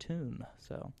Saskatoon.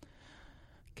 So,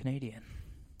 Canadian.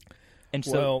 And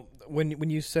so, when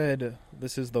you said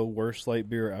this is the worst light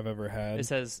beer I've ever had, it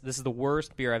says this is the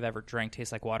worst beer I've ever drank.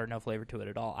 Tastes like water, no flavor to it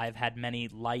at all. I've had many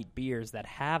light beers that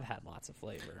have had lots of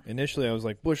flavor. Initially, I was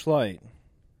like Busch Light,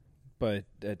 But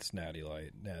it's Natty Light.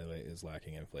 Natty Light is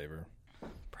lacking in flavor.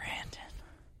 Brandon.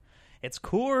 It's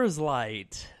Coors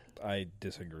Light. I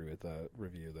disagree with that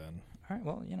review then. All right,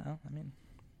 well,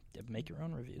 make your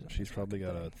own reviews. She's probably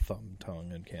got a thumb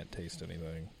tongue and can't taste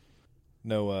anything.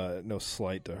 No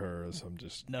slight to her. As I'm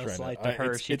just no trying slight to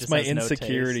her. It's my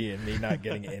insecurity in me not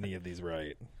getting any of these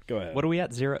right. Go ahead. What are we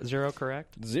at? Zero,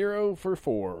 correct? 0 for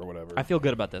 4 or whatever. I feel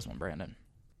good about this one, Brandon.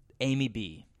 Amy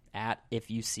B. at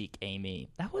If You Seek Amy.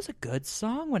 That was a good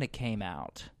song when it came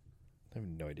out. I have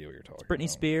no idea what you're talking Britney about.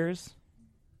 Spears,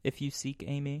 If You Seek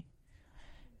Amy.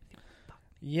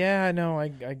 Yeah, no, I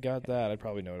got that. I'd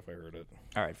probably know it if I heard it.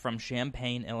 All right, from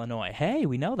Champaign, Illinois. Hey,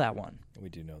 we know that one. We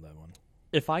do know that one.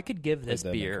 If I could give this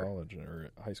Played them beer... in college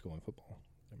or high school in football.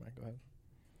 Go ahead.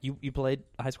 You played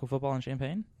high school football in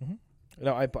Champaign? Mm-hmm.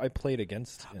 No, I played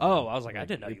against... I was like, I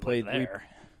didn't know you played there.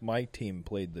 My team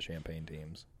played the Champagne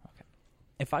teams. Okay.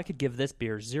 If I could give this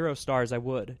beer 0 stars, I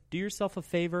would. Do yourself a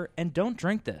favor and don't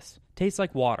drink this. Tastes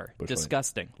like water. Busch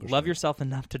Disgusting. Light. Love yourself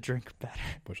enough to drink better.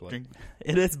 Busch Light.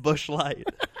 It is Busch Light.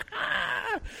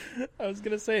 I was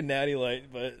going to say Natty Light,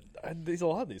 but a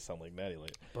lot of these sound like Natty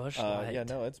Light. Busch Light. Yeah,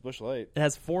 no, it's Busch Light. It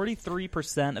has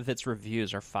 43% of its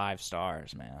reviews are 5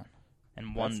 stars, man.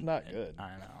 And one, That's not good.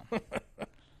 I know.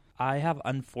 I have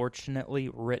unfortunately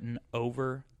written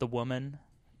over the woman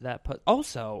that put...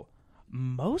 Also,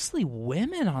 mostly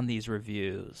women on these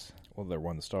reviews. Well, they're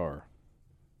 1 star.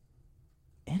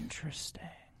 Interesting.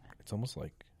 It's almost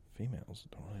like females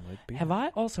don't really like beer.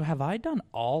 Have I done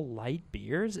all light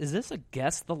beers? Is this a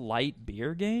guess the light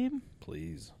beer game?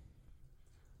 Please.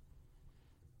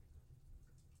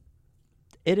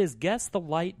 It is guess the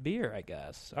light beer, I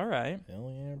guess. All right.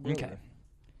 Hell yeah, brother. Okay.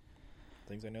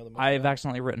 Things I know the most I've about.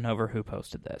 accidentally written over who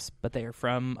posted this, but they are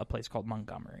from a place called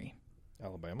Montgomery.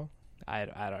 Alabama?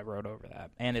 I wrote over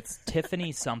that. And it's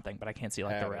Tiffany something, but I can't see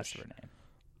the rest of her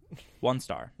name. 1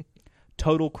 star.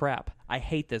 Total crap. I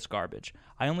hate this garbage.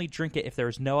 I only drink it if there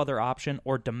is no other option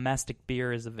or domestic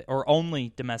beer is or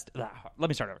only domestic. Let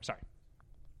me start over. Sorry.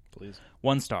 Please.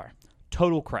 1 star.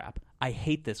 Total crap. I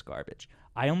hate this garbage.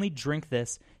 I only drink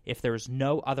this if there is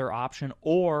no other option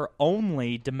or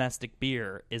only domestic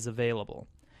beer is available.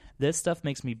 This stuff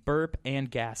makes me burp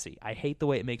and gassy. I hate the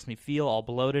way it makes me feel all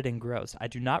bloated and gross. I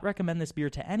do not recommend this beer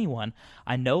to anyone.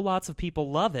 I know lots of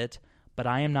people love it, but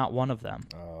I am not one of them.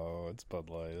 Oh, it's Bud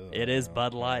Light. It is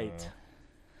Bud Light.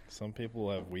 Some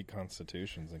people have weak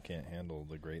constitutions and can't handle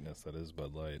the greatness that is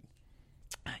Bud Light.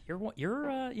 You're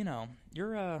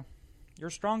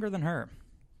stronger than her.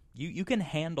 You can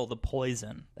handle the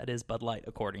poison that is Bud Light,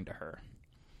 according to her.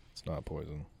 It's not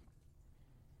poison.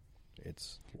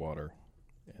 It's water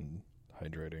and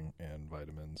hydrating and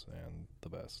vitamins and the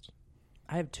best.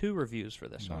 I have 2 reviews for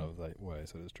this one. None of that what I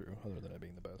said is true, other than it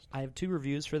being the best. I have 2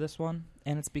 reviews for this one,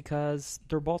 and it's because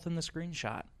they're both in the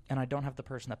screenshot, and I don't have the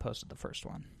person that posted the first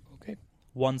one. Okay.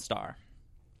 1 star.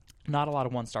 Not a lot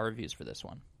of 1-star reviews for this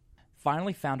one.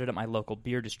 Finally found it at my local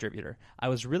beer distributor. I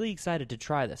was really excited to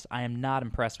try this. I am not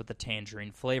impressed with the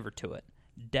tangerine flavor to it.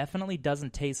 Definitely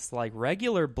doesn't taste like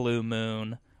regular Blue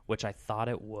Moon, which I thought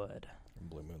it would.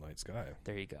 Blue Moonlight Sky.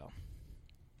 There you go.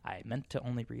 I meant to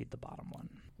only read the bottom one.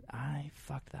 I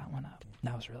fucked that one up.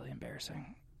 That was really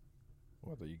embarrassing.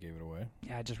 What, that you gave it away?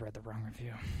 Yeah, I just read the wrong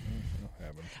review.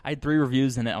 Happened. I had 3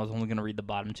 reviews in it. I was only going to read the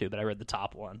bottom 2, but I read the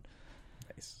top one.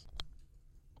 Nice.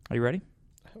 Are you ready?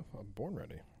 I'm born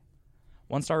ready.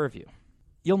 1-star review.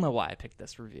 You'll know why I picked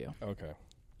this review. Okay.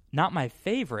 Not my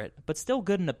favorite, but still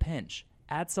good in a pinch.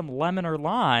 Add some lemon or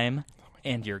lime,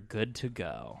 and you're good to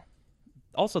go.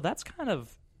 Also, that's kind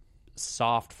of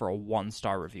soft for a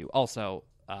 1-star review. Also,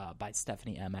 by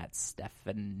Stephanie M. at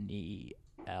Stephanie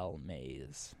L.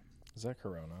 Mays. Is that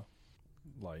Corona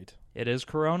Light? It is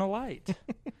Corona Light.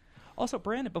 Also,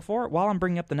 Brandon, while I'm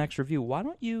bringing up the next review, why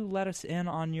don't you let us in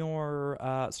on your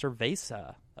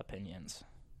Cerveza opinions?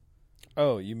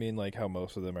 Oh, you mean like how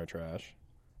most of them are trash?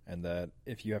 And that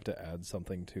if you have to add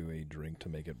something to a drink to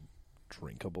make it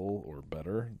drinkable or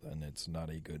better, then it's not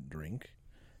a good drink.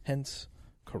 Hence,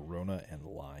 Corona and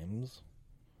limes.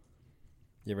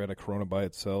 You ever had a Corona by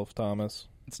itself, Thomas?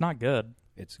 It's not good.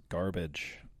 It's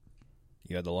garbage.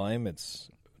 You add the lime, it's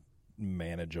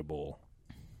manageable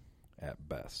at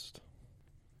best.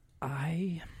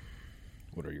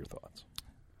 What are your thoughts?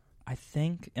 I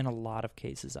think in a lot of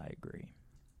cases I agree.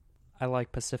 I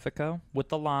like Pacifico with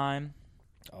the lime.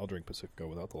 I'll drink Pacifico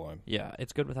without the lime. Yeah,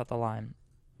 it's good without the lime.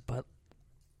 But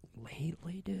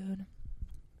lately, dude,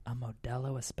 a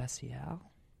Modelo Especial,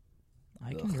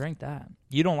 I can drink that.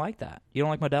 You don't like that? You don't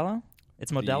like Modelo?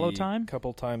 It's Modelo time? The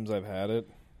couple times I've had it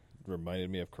reminded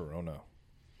me of Corona,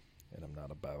 and I'm not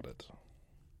about it.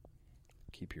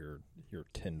 keep your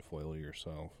tinfoil to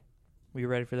yourself. Were you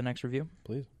ready for the next review?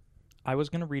 Please. I was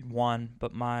going to read one,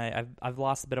 but I've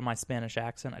lost a bit of my Spanish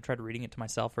accent. I tried reading it to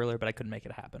myself earlier, but I couldn't make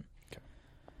it happen. Okay.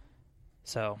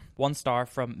 So, 1 star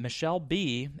from Michelle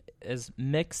B. is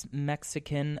Mix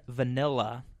Mexican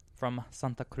Vanilla from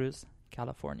Santa Cruz,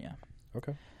 California.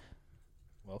 Okay.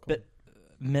 Welcome. But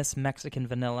Miss Mexican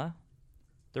Vanilla,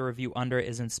 the review under it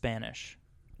is in Spanish.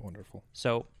 Wonderful.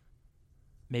 So,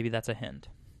 maybe that's a hint.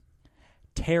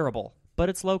 Terrible, but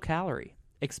it's low calorie.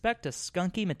 Expect a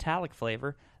skunky metallic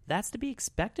flavor. That's to be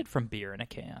expected from beer in a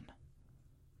can.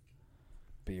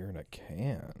 Beer in a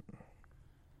can.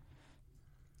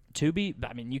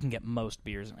 I mean, you can get most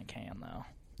beers in a can, though.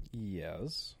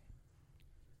 Yes.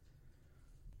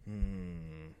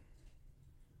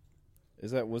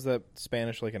 Was that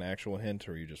Spanish like an actual hint,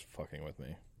 or are you just fucking with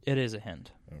me? It is a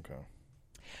hint. Okay.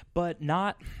 But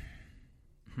not...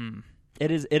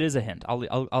 It is a hint.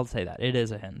 I'll say that. It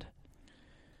is a hint.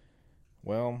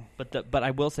 Well... But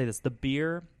I will say this. The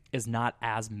beer is not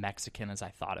as Mexican as I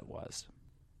thought it was.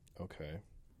 Okay.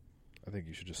 I think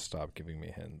you should just stop giving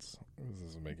me hints. This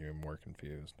is making me more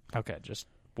confused. Okay, just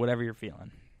whatever you're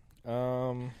feeling.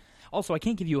 Also, I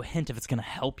can't give you a hint if it's going to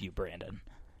help you, Brandon.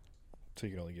 So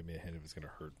you can only give me a hint if it's going to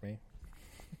hurt me?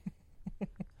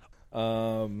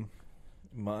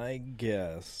 My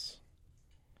guess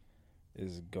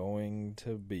is going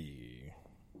to be...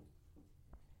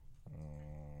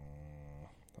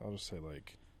 I'll just say,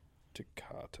 like,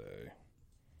 Tecate.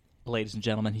 Ladies and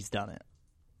gentlemen, he's done it.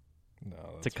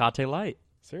 No, that's Tecate Light.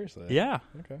 Seriously? Yeah.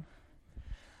 Okay.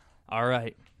 All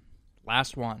right.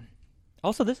 Last one.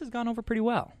 Also, this has gone over pretty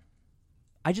well.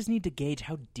 I just need to gauge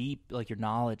how deep like your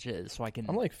knowledge is so I can...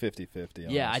 I'm like 50-50,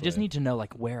 Yeah, I honestly. just need to know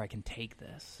like where I can take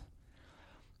this.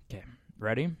 Okay.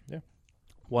 Ready? Yeah.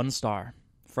 1 star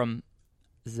from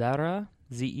Zara,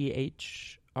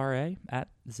 Zehra, at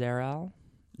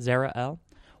Zara L.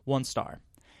 1 star.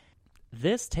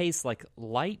 This tastes like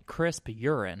light, crisp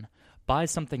urine. Buy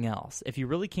something else. If you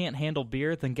really can't handle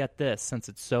beer, then get this, since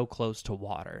it's so close to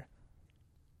water.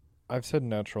 I've said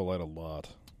natural light a lot.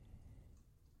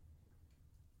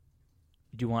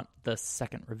 Do you want the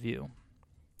second review?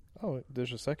 Oh,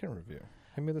 there's a second review.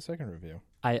 Give me the second review.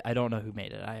 I don't know who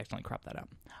made it. I accidentally cropped that out.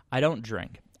 I don't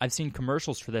drink. I've seen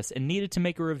commercials for this and needed to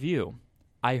make a review.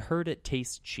 I heard it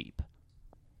tastes cheap.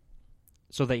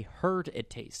 So they heard it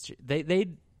tastes cheap. They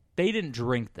didn't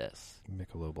drink this.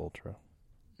 Michelob Ultra.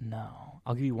 No.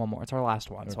 I'll give you one more. It's our last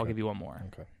one, so I'll give you one more.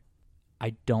 Okay.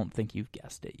 I don't think you've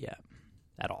guessed it yet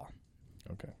at all.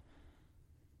 Okay.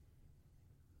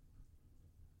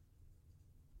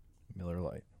 Miller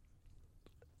Lite.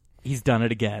 He's done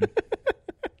it again.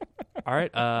 All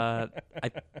right. I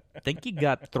think you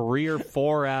got 3 or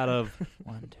 4 out of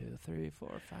 1, 2, 3, 4,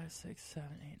 5, 6, 7,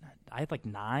 8, 9. I had like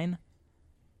 9.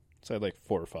 So I had like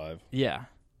 4 or 5. Yeah.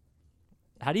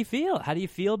 How do you feel? How do you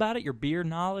feel about it? Your beer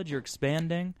knowledge, you're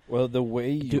expanding. Well, the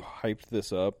way you hyped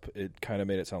this up, it kind of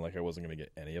made it sound like I wasn't going to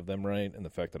get any of them right, and the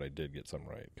fact that I did get some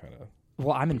right kind of...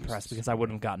 Well, I'm impressed because I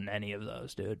wouldn't have gotten any of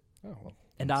those, dude. Oh, well.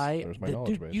 And there's my knowledge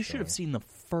dude, base you should have going. seen the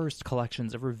first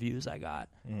collections of reviews I got.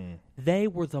 Mm. They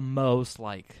were the most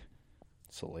like...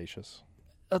 Salacious.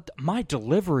 My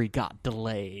delivery got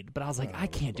delayed, but I was like, Oh, I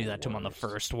can't those do are that to him on the worst.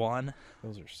 first one.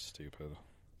 Those are stupid.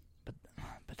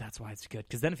 But that's why it's good,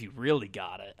 because then if you really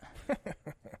got it...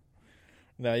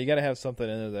 No, you got to have something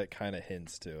in there that kind of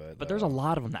hints to it. But there's a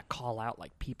lot of them that call out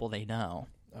like people they know.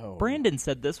 Oh. Brandon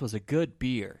said this was a good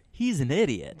beer. He's an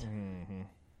idiot. Mm-hmm.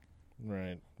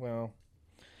 Right. Well,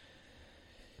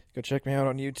 go check me out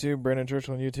on YouTube, Brandon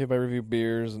Churchill on YouTube. I review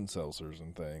beers and seltzers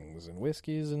and things and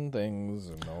whiskeys and things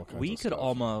and all kinds of stuff. We could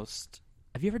almost...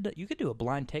 Have you ever done... You could do a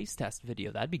blind taste test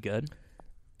video. That'd be good.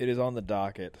 It is on the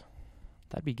docket.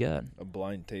 That'd be good. A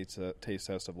blind taste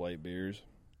test of light beers.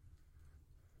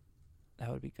 That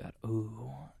would be good.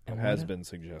 Ooh. It has been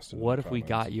suggested. What in if we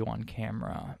comments. got you on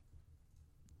camera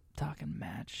talking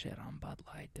mad shit on Bud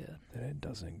Light, dude? Then it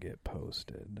doesn't get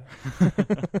posted.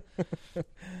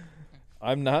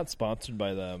 I'm not sponsored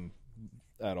by them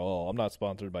at all. I'm not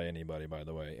sponsored by anybody, by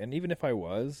the way. And even if I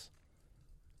was,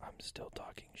 I'm still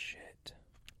talking shit.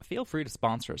 Feel free to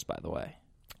sponsor us, by the way.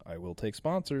 I will take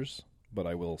sponsors, but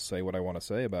I will say what I want to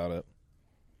say about it.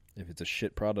 If it's a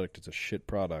shit product, it's a shit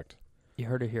product. You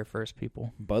heard it here first,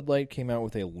 people. Bud Light came out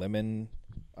with a lemon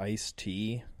iced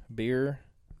tea beer.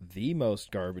 The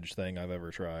most garbage thing I've ever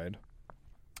tried.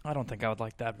 I don't think I would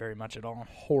like that very much at all.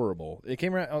 Horrible. It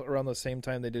came out around the same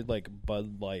time they did like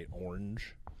Bud Light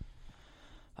Orange.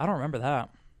 I don't remember that.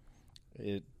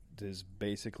 It is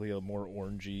basically a more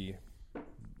orangey,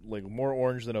 like more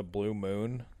orange than a Blue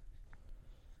Moon.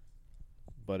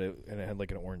 but it had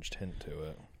like an orange tint to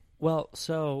it. Well,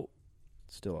 so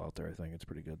Still out there, I think. It's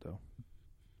pretty good, though.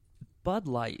 Bud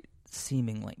Light,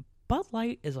 seemingly. Bud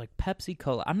Light is like Pepsi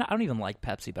Cola. I don't even like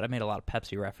Pepsi, but I made a lot of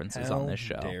Pepsi references on this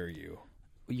show. How dare you?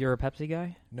 You're a Pepsi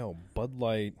guy? No, Bud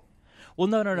Light. Well,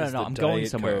 no. is the I'm going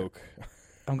Diet somewhere. Coke.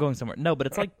 I'm going somewhere. No, but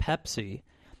it's like Pepsi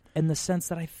in the sense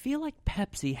that I feel like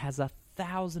Pepsi has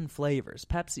 1,000 flavors.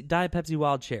 Diet Pepsi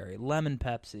Wild Cherry, Lemon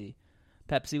Pepsi,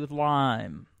 Pepsi with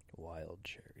lime. Wild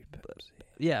Cherry Pepsi.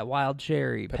 Yeah, Wild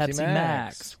Cherry, Pepsi Max,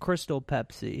 Max, Crystal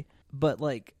Pepsi. But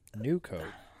like, New Coke.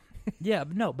 yeah,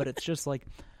 no, but it's just like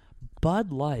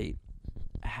Bud Light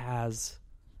has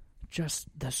just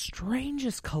the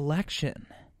strangest collection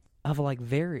of like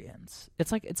variants.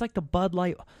 It's like the Bud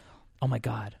Light. Oh my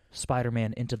God,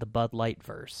 Spider-Man into the Bud Light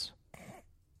verse.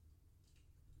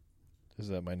 Is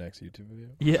that my next YouTube video?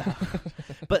 Yeah,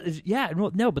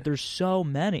 but there's so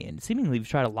many, and seemingly you've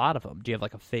tried a lot of them. Do you have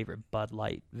like a favorite Bud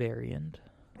Light variant?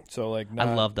 So like,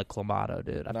 I love the Clamato,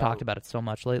 dude. I've talked about it so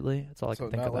much lately. It's all I can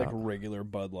think about. about. Not like regular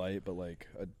Bud Light, but like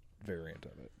a variant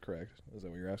of it. Correct? Is that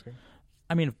what you're asking?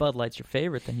 I mean, if Bud Light's your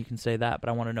favorite, then you can say that. But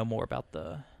I want to know more about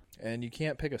the. And you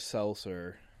can't pick a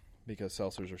seltzer because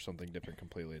seltzers are something different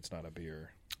completely. It's not a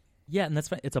beer. Yeah, and that's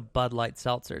fine. It's a Bud Light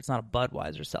seltzer. It's not a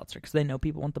Budweiser seltzer because they know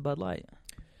people want the Bud Light.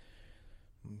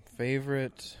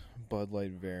 Favorite Bud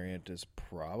Light variant is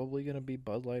probably going to be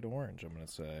Bud Light Orange, I'm going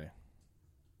to say.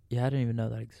 Yeah, I didn't even know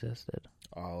that existed.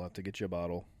 I'll have to get you a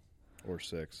bottle or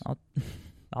 6.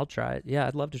 I'll try it. Yeah,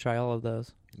 I'd love to try all of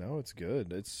those. No, it's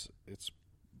good. It's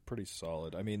pretty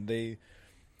solid. I mean, they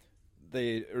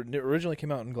originally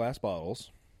came out in glass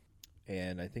bottles,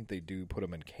 and I think they do put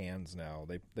them in cans now.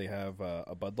 They have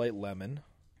a Bud Light Lemon.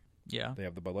 Yeah. They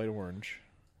have the Bud Light Orange,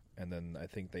 and then I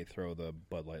think they throw the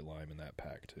Bud Light Lime in that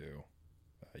pack too.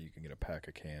 You can get a pack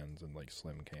of cans and like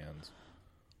slim cans.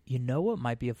 You know what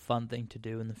might be a fun thing to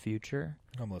do in the future?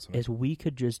 I'm listening. Is we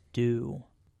could just do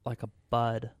like a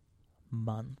Bud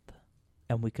month,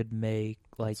 and we could make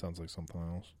like... That sounds like something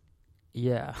else.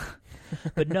 Yeah.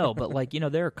 But no, but like,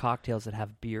 there are cocktails that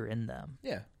have beer in them.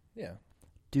 Yeah.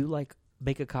 Do like,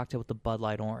 make a cocktail with the Bud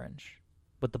Light Orange,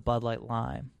 with the Bud Light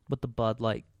Lime, with the Bud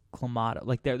Light Clamato.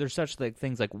 Like there's such like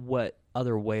things like what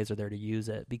other ways are there to use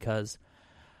it? Because,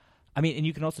 I mean, and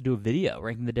you can also do a video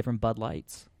ranking the different Bud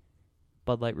Lights.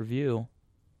 Bud Light review,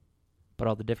 but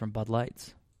all the different Bud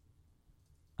Lights.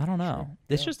 I don't know. Sure.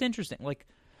 It's just interesting. Like,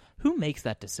 who makes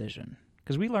that decision?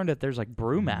 Because we learned that there's like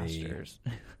brewmasters.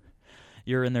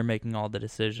 You're in there making all the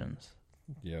decisions.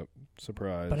 Yep.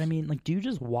 Surprise. But I mean, like, do you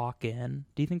just walk in?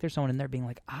 Do you think there's someone in there being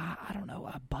like, I don't know,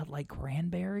 a Bud Light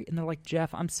cranberry? And they're like,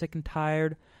 Jeff, I'm sick and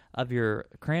tired of your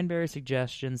cranberry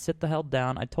suggestions. Sit the hell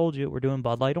down. I told you we're doing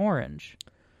Bud Light Orange.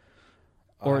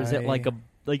 Or is it like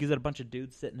is it a bunch of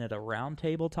dudes sitting at a round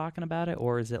table talking about it?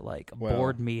 Or is it like a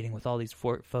board meeting with all these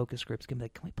focus groups? Can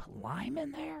we put lime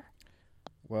in there?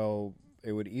 Well,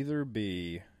 it would either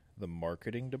be the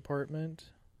marketing department,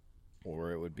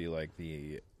 or it would be like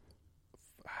the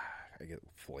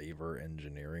flavor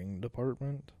engineering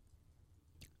department.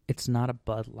 It's not a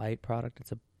Bud Light product.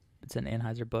 It's an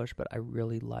Anheuser-Busch, but I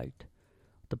really liked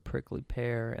the prickly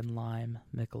pear and lime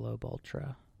Michelob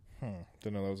Ultra.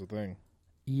 Didn't know that was a thing.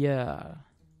 Yeah.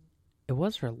 It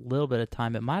was for a little bit of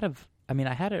time. It might have... I mean,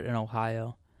 I had it in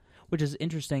Ohio, which is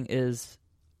interesting is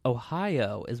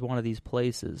Ohio is one of these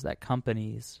places that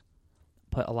companies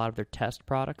put a lot of their test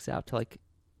products out to like...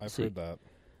 I've heard that.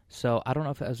 So I don't know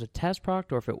if it was a test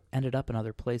product or if it ended up in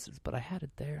other places, but I had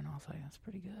it there and I was like, that's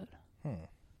pretty good.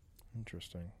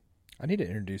 Interesting. I need to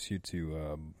introduce you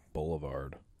to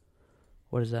Boulevard.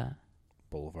 What is that?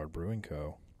 Boulevard Brewing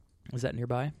Co. Is that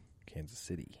nearby? Kansas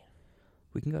City.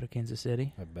 We can go to Kansas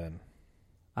City. I've been.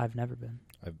 I've never been.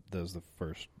 That was the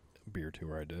first beer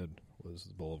tour I did, was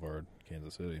Boulevard,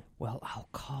 Kansas City. Well, I'll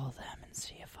call them and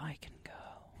see if I can go.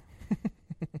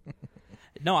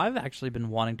 No, I've actually been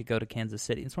wanting to go to Kansas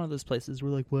City. It's one of those places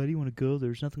where like, why do you want to go?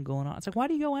 There's nothing going on. It's like, why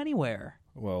do you go anywhere?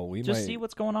 Well, we just might see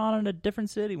what's going on in a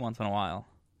different city once in a while.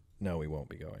 No, we won't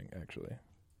be going, actually.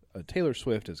 Taylor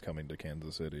Swift is coming to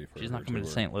Kansas City. She's not coming tour.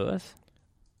 to St. Louis?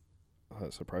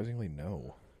 Surprisingly,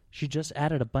 no. She just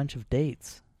added a bunch of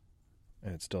dates.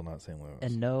 And it's still not St. Louis.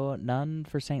 And none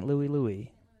for St.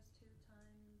 Louis.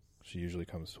 She usually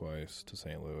comes twice to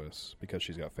St. Louis because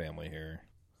she's got family here.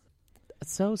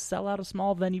 So sell out a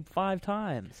small venue 5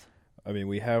 times. I mean,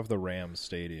 we have the Rams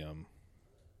Stadium,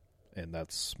 and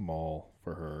that's small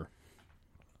for her.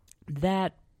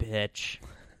 That bitch.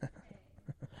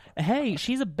 Hey,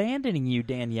 she's abandoning you,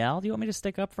 Danielle. Do you want me to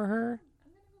stick up for her?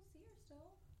 I'm gonna go see her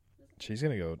still. She's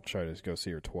going to try to go see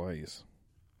her twice.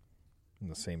 in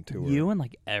the same tour. You and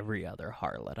like every other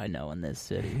harlot I know in this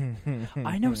city.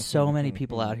 I know so many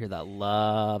people out here that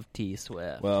love T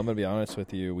Swift. Well, I'm gonna be honest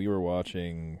with you. We were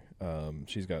watching.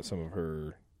 She's got some of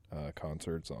her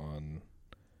concerts on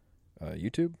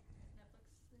YouTube.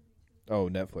 Oh,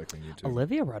 Netflix and YouTube.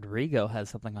 Olivia Rodrigo has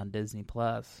something on Disney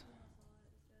Plus.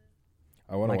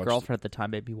 I want to My watch. girlfriend at the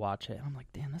time made me watch it. I'm like,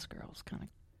 damn, this girl's kind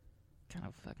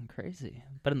of fucking crazy,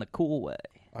 but in the cool way.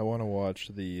 I want to watch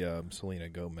the Selena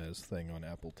Gomez thing on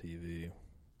Apple TV.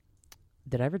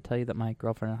 Did I ever tell you that my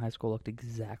girlfriend in high school looked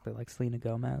exactly like Selena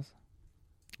Gomez?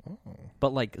 Oh,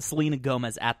 But like Selena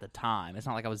Gomez at the time. It's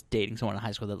not like I was dating someone in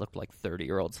high school that looked like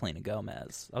 30-year-old Selena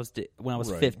Gomez. When I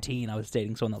was Right. 15, I was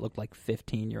dating someone that looked like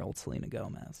 15-year-old Selena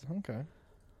Gomez. okay,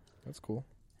 that's cool.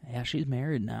 Yeah, she's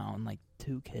married now and like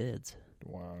 2 kids.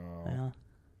 Wow. Yeah.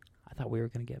 I thought we were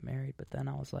going to get married, but then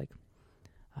I was like,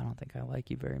 I don't think I like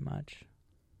you very much.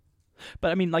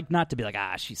 But I mean, like, not to be like,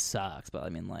 she sucks, but I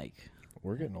mean, like,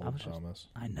 We're getting I old, was just- Thomas.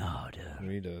 I know, dude. We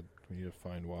need to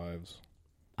find wives.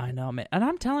 I know, man. And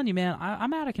I'm telling you, man,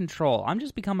 I'm out of control. I'm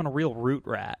just becoming a real root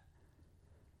rat.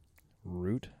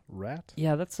 Root rat?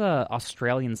 Yeah, that's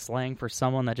Australian slang for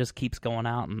someone that just keeps going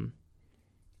out and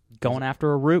going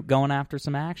after a root, going after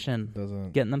some action,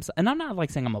 Doesn't getting them. And I'm not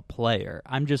like saying I'm a player.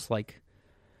 I'm just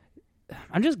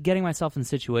getting myself in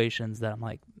situations that I'm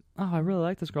like, oh, I really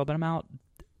like this girl, but I'm out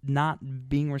not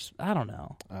being. I don't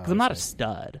know, because I'm not a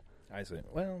stud. I see.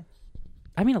 Well,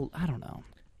 I mean, I don't know.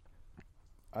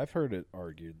 I've heard it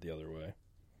argued the other way.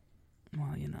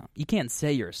 Well, you know, you can't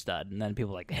say you're a stud, and then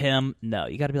people are like him. No,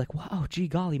 you got to be like, wow, gee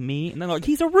golly, me, and then they're like,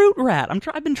 he's a root rat.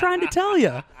 I've been trying to tell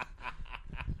you.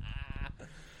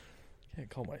 Can't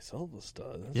call myself a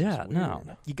stud. That's Yeah, just no,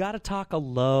 weird. you got to talk a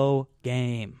low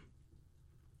game.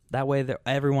 That way,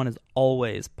 everyone is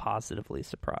always positively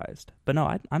surprised. But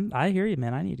no, I hear you,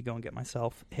 man. I need to go and get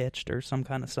myself hitched or some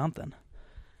kind of something.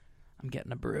 I'm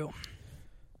getting a brew.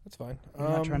 That's fine. I'm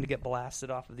not trying to get blasted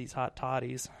off of these hot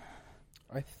toddies.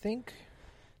 I think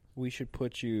we should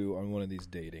put you on one of these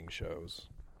dating shows.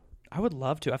 I would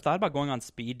love to. I've thought about going on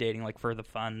speed dating, like for the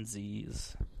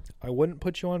funsies. I wouldn't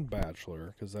put you on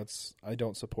Bachelor because I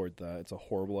don't support that. It's a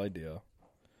horrible idea.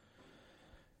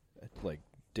 Like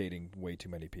dating way too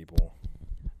many people.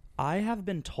 I have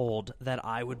been told that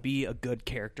I would be a good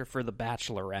character for The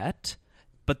Bachelorette,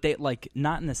 but they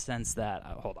not in the sense that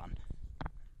hold on.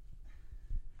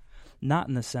 Not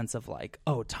in the sense of like,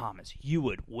 oh, Thomas, you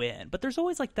would win. But there's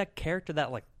always like that character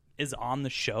that like is on the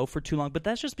show for too long. But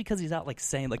that's just because he's out like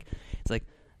saying like, it's like,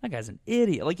 that guy's an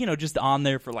idiot. Like, you know, just on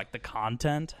there for like the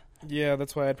content. Yeah,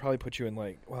 that's why I'd probably put you in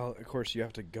like, well, of course you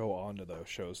have to go on to those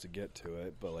shows to get to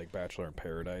it, but like Bachelor in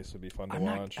Paradise would be fun to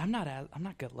watch. I'm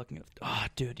not good looking at. Oh,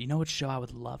 dude, you know what show I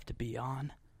would love to be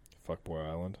on? Fuckboy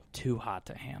Island. Too Hot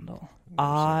to Handle. Never seen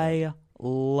I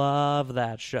love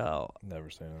that show. Never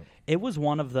seen it. It was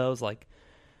one of those like,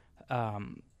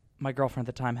 my girlfriend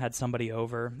at the time had somebody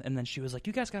over, and then she was like,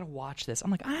 "You guys got to watch this."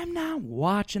 I'm like, "I'm not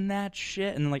watching that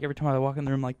shit." And then, like every time I walk in the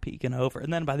room, like peeking over,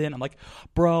 and then by the end, I'm like,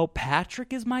 "Bro,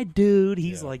 Patrick is my dude.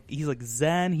 He's like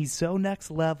zen. He's so next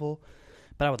level."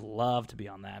 But I would love to be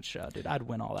on that show, dude. I'd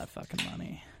win all that fucking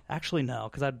money. Actually, no,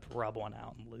 because I'd rub one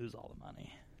out and lose all the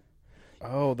money.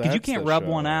 Oh, that's Because you can't the rub show.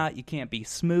 one out. You can't be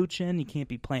smooching. You can't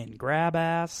be playing grab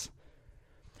ass.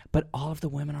 But all of the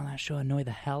women on that show annoy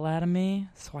the hell out of me,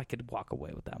 so I could walk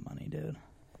away with that money, dude.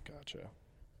 Gotcha.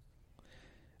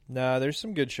 Nah, there's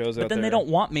some good shows out there. But then they don't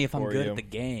want me if I'm for good you. at the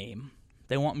game.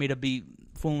 They want me to be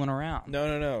fooling around.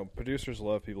 No. Producers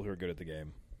love people who are good at the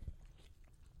game.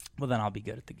 Well, then I'll be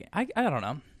good at the game. I don't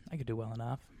know. I could do well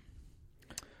enough.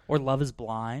 Or Love is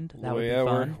Blind. That would be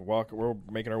fun. We're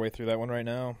making our way through that one right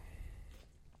now.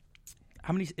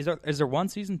 How many is there 1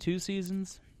 season, 2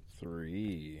 seasons?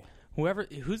 3.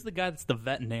 Who's the guy that's the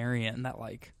veterinarian that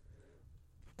like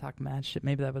talked mad shit?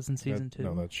 Maybe that was in season 2.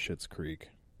 No, that's Schitt's Creek.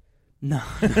 No.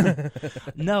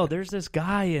 No, there's this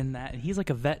guy in that, and he's like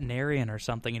a veterinarian or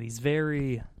something, and he's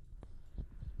very...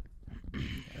 I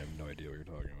have no idea what you're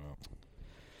talking about.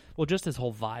 Well, just his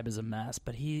whole vibe is a mess,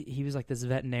 but he was like this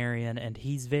veterinarian, and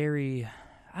he's very...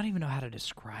 I don't even know how to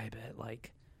describe it.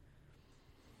 Like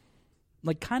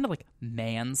kind of like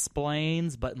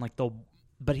mansplains, but in like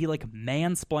but he like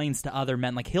mansplains to other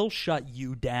men. Like he'll shut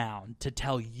you down to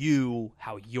tell you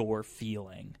how you're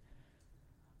feeling.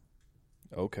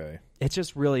 Okay. It's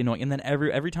just really annoying. And then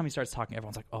every time he starts talking,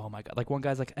 everyone's like, oh my God. Like one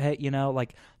guy's like, hey, you know,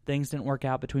 like things didn't work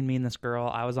out between me and this girl.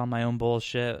 I was on my own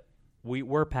bullshit.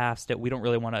 we're past it. We don't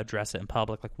really want to address it in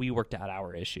public. Like, we worked out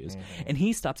our issues. And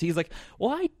he stops. He's like,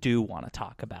 well, I do want to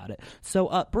talk about it.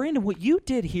 So, Brandon, what you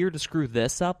did here to screw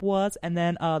this up was, and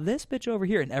then this bitch over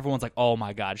here. And everyone's like, oh,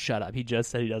 my God, shut up. He just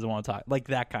said he doesn't want to talk. Like,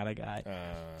 that kind of guy.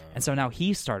 And so now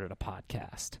he started a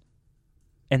podcast.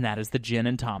 And that is the Jen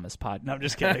and Thomas pod. No, I'm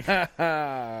just kidding.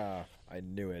 I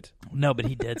knew it. No, but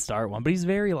he did start one. But he's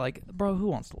very like, bro, who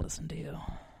wants to listen to you?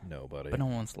 Nobody. But no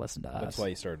one wants to listen to us. That's why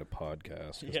he started a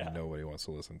podcast, because Yeah. nobody wants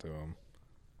to listen to him.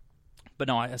 But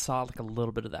no, I saw like a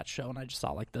little bit of that show, and I just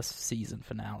saw like this season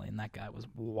finale, and that guy was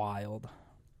wild.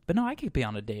 But no, I could be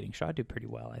on a dating show. I do pretty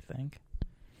well, I think.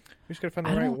 We just gotta find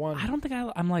the right one. I don't think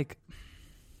I'm like...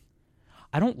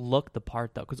 I don't look the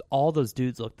part, though, because all those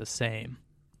dudes look the same.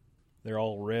 They're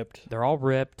all ripped. They're all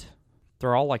ripped.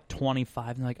 They're all like 25,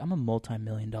 and they're like, I'm a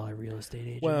multi-million-dollar real estate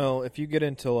agent. Well, if you get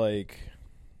into like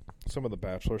some of the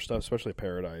Bachelor stuff, especially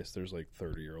Paradise, there's like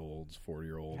 30-year-olds,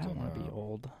 40-year-olds. I don't on want to be that.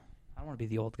 old. I don't want to be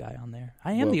the old guy on there.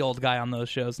 I am the old guy on those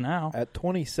shows now. At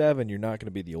 27, you're not going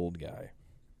to be the old guy.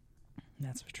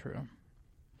 That's true.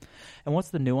 And what's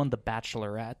the new one? The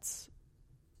Bachelorettes.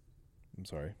 I'm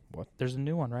sorry, what? There's a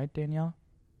new one, right, Danielle?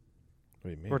 What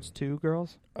do you mean? Where it's 2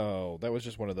 girls? Oh, that was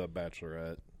just one of the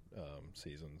Bachelorette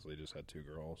seasons. They just had 2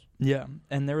 girls. Yeah,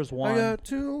 and there was one. I got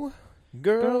 2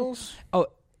 girls. Oh,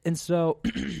 and so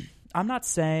I'm not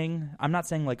saying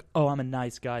like, oh, I'm a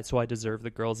nice guy, so I deserve the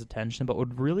girls' attention. But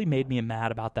what really made me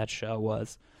mad about that show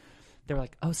was they were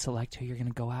like, oh, select who you're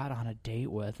gonna go out on a date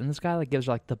with, and this guy like gives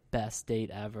her like the best date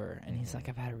ever, and he's like,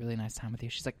 I've had a really nice time with you.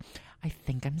 She's like, I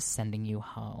think I'm sending you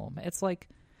home. It's like,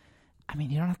 I mean,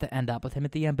 you don't have to end up with him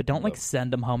at the end, but don't like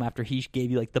send him home after he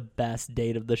gave you like the best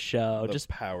date of the show. The Just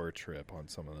power trip on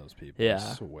some of those people. Yeah.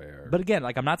 I swear. But again,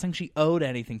 like, I'm not saying she owed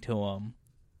anything to him,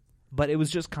 but it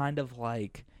was just kind of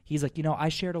like, he's like, I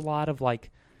shared a lot of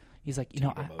like, he's like, Deep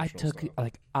I took emotional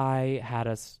like, I had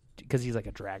us, because he's like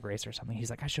a drag racer or something. He's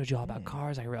like, I showed you all about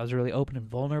cars. I was really open and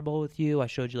vulnerable with you. I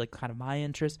showed you like kind of my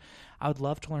interests. I would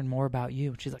love to learn more about you.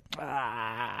 And she's like,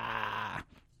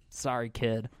 sorry,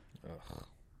 kid. Ugh.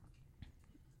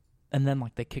 And then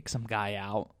like they kick some guy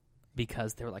out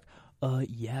because they were like,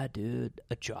 yeah, dude,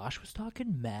 Josh was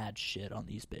talking mad shit on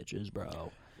these bitches,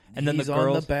 bro. And then he's the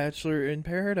girls on The Bachelor in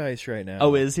Paradise right now.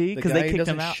 Oh, is he? Because they kicked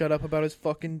doesn't him out. shut up about his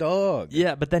fucking dog.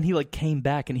 Yeah, but then he like came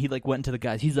back and he like went to the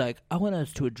guys. He's like, I want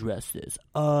us to address this.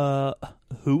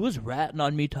 Who was ratting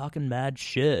on me talking mad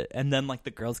shit? And then like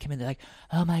the girls came in, they're like,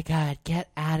 oh my God, get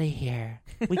out of here.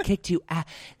 We kicked you out.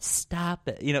 Stop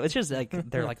it. It's just like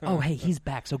they're like, oh hey, he's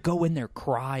back. So go in there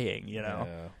crying, Yeah.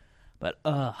 But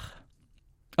oh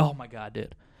my God,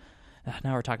 dude.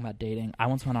 Now we're talking about dating. I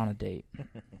once went on a date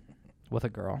with a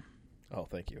girl. Oh,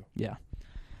 thank you. Yeah.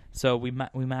 So we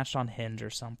matched on Hinge or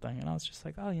something, and I was just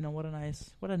like, oh, what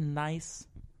a nice,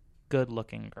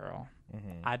 good-looking girl.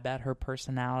 Mm-hmm. I bet her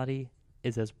personality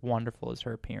is as wonderful as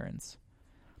her appearance.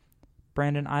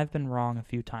 Brandon, I've been wrong a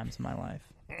few times in my life,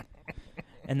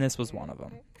 and this was one of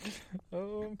them.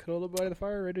 Oh, I'm cuddled up by the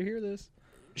fire, ready to hear this.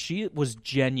 She was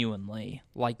genuinely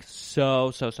like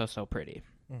so pretty.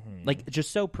 Mm-hmm. Like,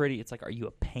 just so pretty. It's like, are you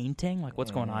a painting? Like,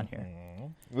 what's going on here?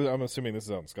 I'm assuming this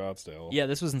is out in Scottsdale. Yeah,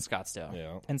 this was in Scottsdale.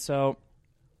 Yeah. And so...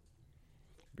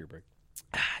 Beer break.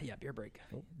 Yeah, beer break.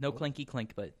 No clinky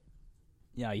clink, but...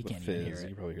 Yeah, you can't even hear it.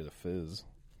 You probably hear the fizz.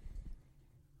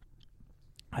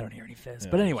 I don't hear any fizz.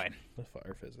 Yeah, But anyway. The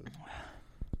fire fizzes.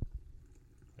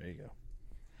 There you go.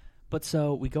 But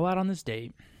so, we go out on this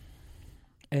date,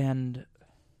 and...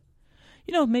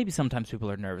 maybe sometimes people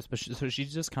are nervous, but so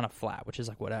she's just kind of flat, which is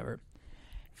like whatever.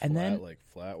 And then like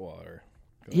flat water.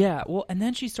 Yeah, well, and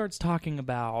then she starts talking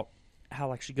about how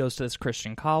like she goes to this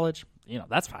Christian college.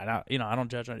 That's fine. I don't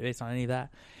judge based on any of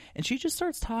that. And she just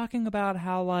starts talking about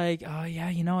how like, oh yeah,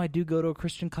 I do go to a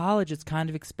Christian college. It's kind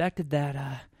of expected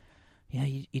that,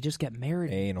 you just get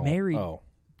married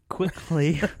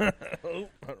quickly.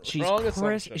 She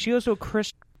goes to a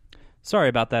Christian. Sorry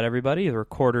about that, everybody. The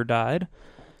recorder died.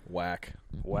 Whack.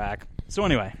 So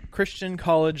anyway, Christian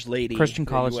college lady. I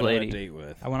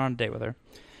went on a date with.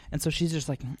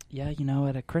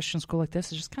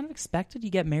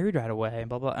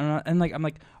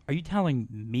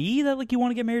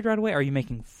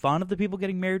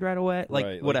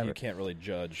 right, whatever. Like you can't really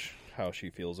judge how she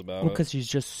feels about it. it. Because she's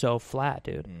just so flat,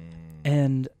 dude.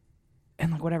 And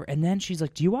like, whatever. And then she's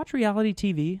like, do you watch reality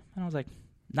TV? And I was like,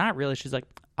 not really. She's like,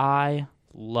 I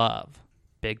love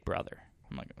Big Brother.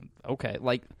 I'm like, okay.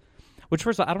 Like, which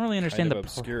first of all, I don't really understand kind of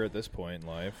obscure at this point in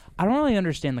life. I don't really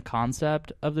understand the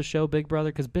concept of the show Big Brother,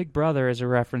 because Big Brother is a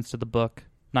reference to the book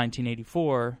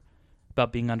 1984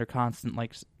 about being under constant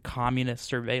like communist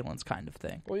surveillance kind of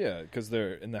thing. Well, yeah, because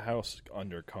they're in the house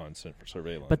under constant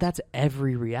surveillance. But that's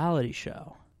every reality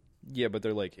show. Yeah, but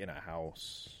they're like in a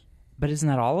house. But isn't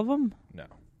that all of them? No,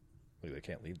 like they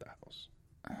can't leave the house.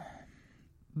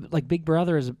 Like Big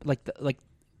Brother is like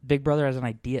Big Brother as an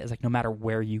idea is like no matter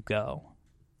where you go,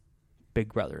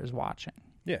 Big Brother is watching.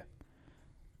 Yeah.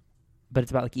 But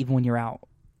it's about like even when you're out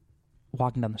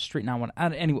walking down the street.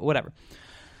 Anyway, whatever.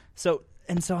 So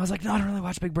I was like, no, I don't really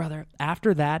watch Big Brother.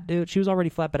 After that, dude, she was already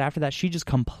flat, but after that, she just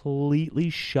completely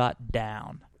shut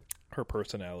down. Her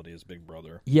personality is Big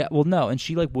Brother. Yeah, well, no, and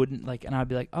she like wouldn't like, and I'd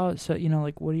be like, oh, so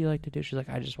like, what do you like to do? She's like,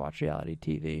 I just watch reality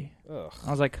TV. Ugh.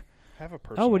 I was like, have a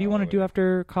oh, what do you want to do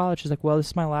after college? She's like, well, this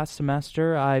is my last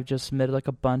semester. I've just submitted like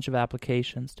a bunch of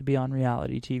applications to be on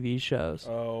reality TV shows.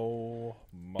 Oh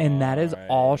my! And that is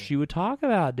all she would talk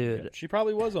about, dude. Yeah, she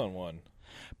probably was on one.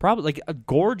 Probably like a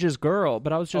gorgeous girl,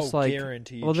 but I was just like,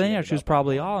 guaranteed. well, then yeah, she was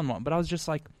probably all in one. But I was just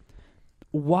like,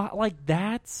 what? Like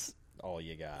that's all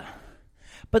you got.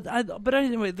 But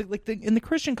anyway, in the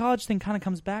Christian college thing kind of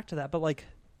comes back to that. But like,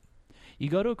 you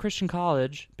go to a Christian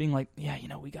college, being like, yeah,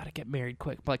 we got to get married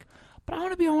quick. But I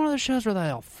want to be on one of those shows where they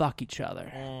all fuck each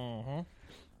other. Mm-hmm.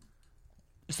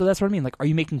 So that's what I mean. Like, are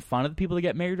you making fun of the people that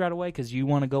get married right away because you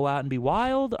want to go out and be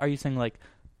wild? Are you saying like,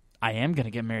 I am going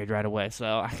to get married right away, so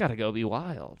I got to go be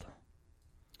wild?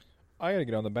 I got to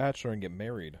get on The Bachelor and get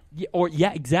married.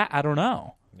 Yeah, exactly. I don't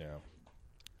know. Yeah.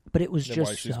 But it was then just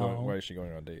why is she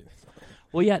going on a date?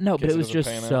 Well, yeah, no, but it was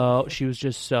just so. She was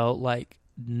just so like,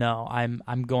 no,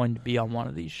 I'm going to be on one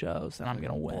of these shows and I'm going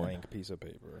to win. Blank piece of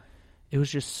paper. It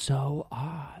was just so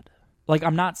odd. Like,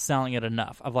 I'm not selling it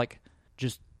enough. I've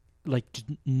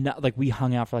not we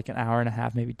hung out for like an hour and a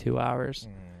half, maybe 2 hours.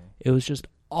 It was just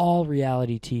all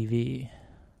reality TV.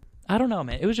 I don't know,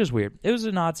 man. It was just weird. It was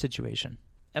an odd situation.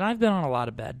 And I've been on a lot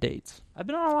of bad dates. I've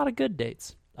been on a lot of good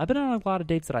dates. I've been on a lot of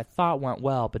dates that I thought went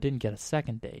well, but didn't get a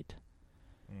second date.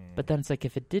 But then it's like,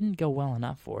 if it didn't go well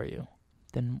enough for you,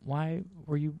 then why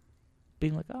were you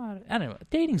being like, oh, anyway,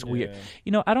 dating's weird.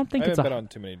 I don't think I haven't been on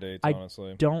too many dates,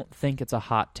 honestly. I don't think it's a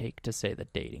hot take to say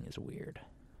that dating is weird.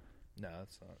 No,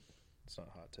 it's not. It's not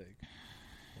a hot take.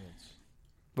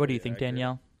 What do you think,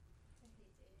 Danielle?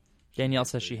 Danielle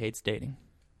says she hates dating.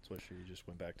 That's what she just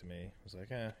went back to me. I was like,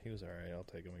 he was all right. I'll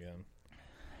take him again.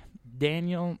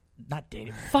 Daniel, not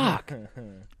dating. Fuck.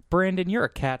 Brandon, you're a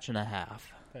catch and a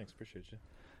half. Thanks, appreciate you.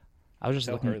 I was just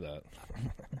Tell looking her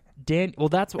that. Well,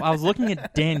 that's what I was looking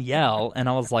at Danielle, and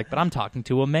I was like, but I'm talking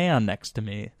to a man next to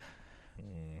me.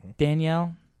 Mm-hmm.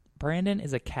 Danielle, Brandon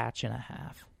is a catch and a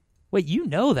half. Wait, you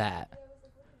know that?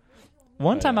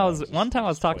 One time I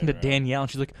was talking to Danielle, and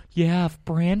she's like, "Yeah, if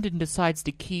Brandon decides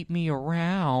to keep me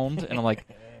around," and I'm like,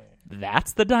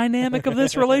 "That's the dynamic of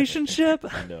this relationship?"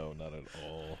 No, not at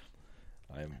all.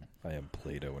 I am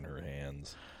Play-Doh in her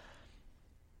hands.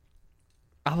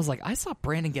 I was like, I saw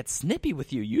Brandon get snippy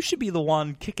with you. You should be the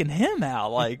one kicking him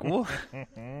out. Like, well.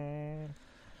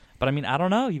 But I mean, I don't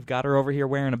know. You've got her over here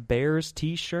wearing a Bears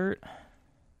t-shirt.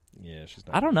 Yeah, she's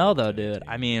not. I don't know though, dude.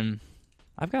 I mean,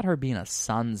 I've got her being a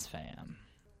Suns fan.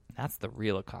 That's the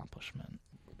real accomplishment.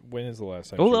 When is the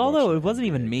last time? Although it wasn't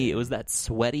even me. It was that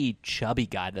sweaty, chubby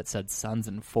guy that said Suns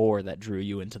in 4 that drew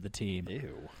you into the team.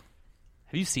 Ew.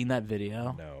 Have you seen that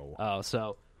video? No. Oh,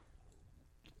 so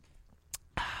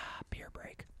beer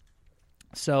break.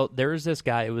 So there was this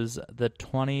guy. It was the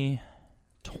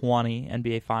 2020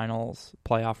 NBA Finals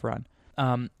playoff run.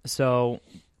 So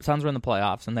Suns were in the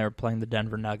playoffs, and they were playing the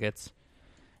Denver Nuggets.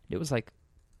 It was like,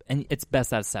 and it's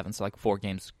best out of 7, so like 4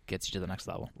 games gets you to the next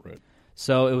level. Right.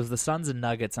 So it was the Suns and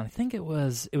Nuggets, and I think it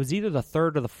was either the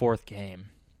 3rd or the 4th game.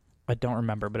 I don't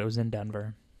remember, but it was in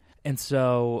Denver. And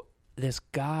so this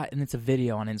guy, and it's a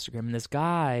video on Instagram, and this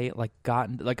guy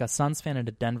got like a Suns fan and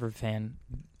a Denver fan.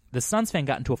 The Suns fan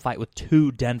got into a fight with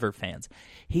 2 Denver fans.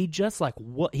 He just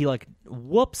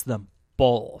whoops them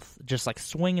both, just like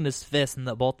swinging his fist in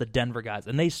both the Denver guys,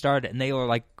 and they started, and they were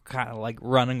like kind of like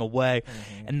running away,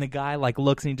 and the guy like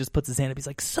looks and he just puts his hand up. He's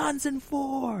like, "Suns in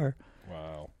 4."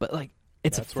 Wow! But like,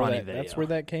 it's a funny video. That's where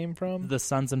that came from. The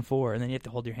Suns in 4, and then you have to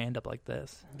hold your hand up like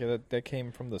this. Yeah, that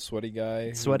came from the sweaty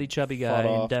guy, chubby guy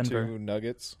in Denver. 2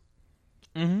 Nuggets.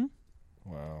 Mm-hmm.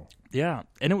 Wow. Yeah,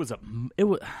 and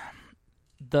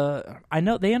I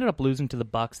know they ended up losing to the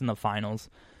Bucks in the finals,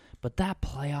 but that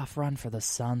playoff run for the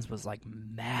Suns was like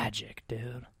magic,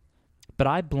 dude. But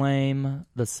I blame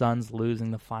the Suns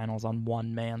losing the finals on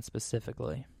one man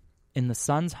specifically. In the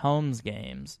Suns' homes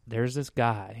games, there's this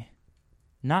guy,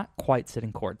 not quite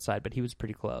sitting courtside, but he was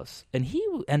pretty close. And he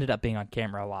ended up being on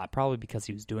camera a lot, probably because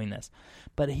he was doing this.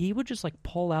 But he would just like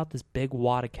pull out this big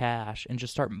wad of cash and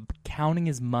just start counting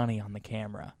his money on the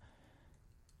camera.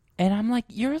 And I'm like,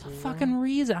 you're the fucking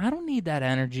reason. I don't need that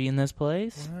energy in this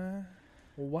place.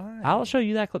 Why? I'll show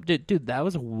you that clip. Dude, that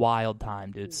was a wild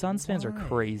time, dude. Suns fans are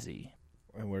crazy.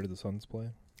 And where do the Suns play?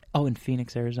 Oh, in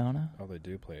Phoenix, Arizona? Oh, they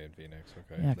do play in Phoenix.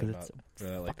 Okay. Yeah, because it's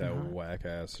they're not like that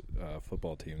whack-ass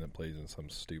football team that plays in some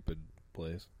stupid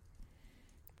place.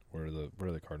 Where do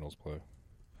the Cardinals play?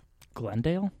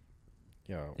 Glendale?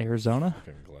 Yeah. Arizona?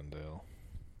 Fucking Glendale.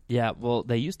 Yeah, well,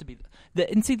 they used to be.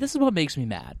 And see, this is what makes me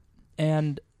mad.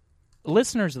 And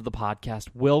listeners of the podcast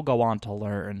will go on to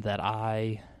learn that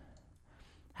I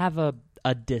have a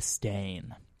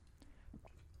disdain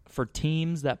for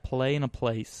teams that play in a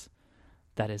place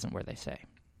that isn't where they say.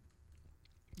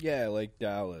 Yeah, like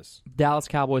Dallas. Dallas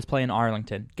Cowboys play in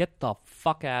Arlington. Get the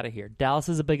fuck out of here. Dallas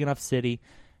is a big enough city.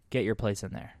 Get your place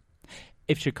in there.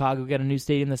 If Chicago get a new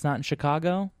stadium that's not in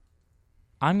Chicago,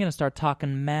 I'm going to start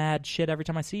talking mad shit every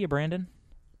time I see you, Brandon.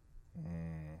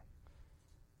 I'm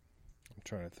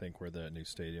trying to think where that new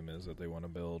stadium is that they want to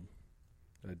build.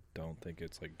 I don't think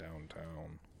it's like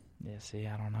downtown. Yeah, see,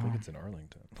 I don't know. I think it's in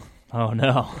Arlington. Oh,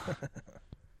 no.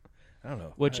 I don't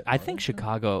know. Which I think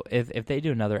Chicago, if they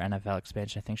do another NFL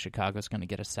expansion, I think Chicago's going to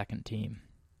get a second team.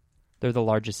 They're the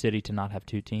largest city to not have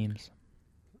two teams.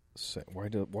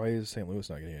 Why is St. Louis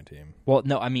not getting a team? Well,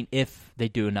 no, I mean if they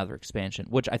do another expansion,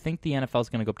 which I think the NFL is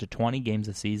going to go up to 20 games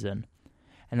a season,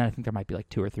 and then I think there might be like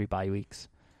 2 or 3 bye weeks,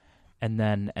 and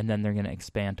then they're going to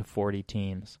expand to 40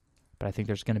 teams. But I think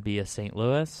there's going to be a St.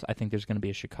 Louis. I think there's going to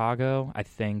be a Chicago. I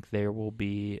think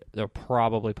they'll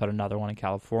probably put another one in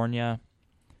California.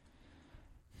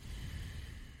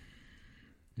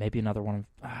 Maybe another one.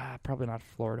 Probably not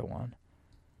Florida one.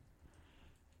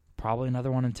 Probably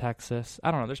another one in Texas.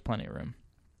 I don't know. There's plenty of room.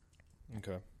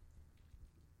 Okay.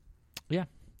 Yeah.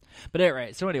 But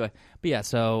right. So anyway. But yeah,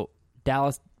 so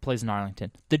Dallas plays in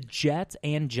Arlington. The Jets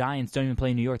and Giants don't even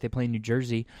play in New York. They play in New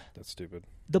Jersey. That's stupid.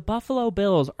 The Buffalo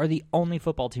Bills are the only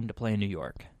football team to play in New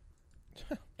York.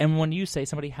 And when you say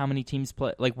somebody, how many teams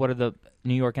play, like what are the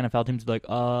New York NFL teams, like,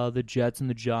 the Jets and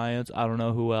the Giants, I don't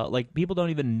know who else. Like, people don't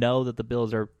even know that the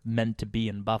Bills are meant to be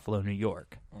in Buffalo, New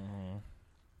York.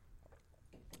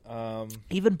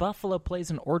 Even Buffalo plays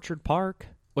in Orchard Park,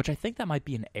 which I think that might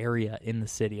be an area in the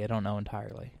city. I don't know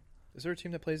entirely. Is there a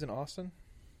team that plays in Austin?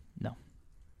 No.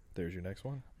 There's your next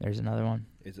one. There's another one.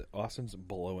 Is it Austin's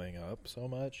blowing up so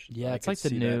much? Yeah, it's like the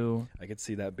new... I could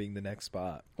see that being the next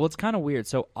spot. Well, it's kind of weird.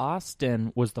 So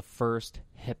Austin was the first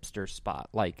hipster spot.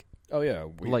 Like, oh, yeah.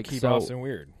 We like, keep so, Austin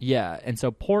weird. Yeah, and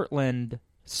so Portland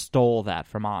stole that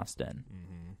from Austin.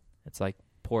 Mm-hmm. It's like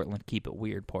Portland, keep it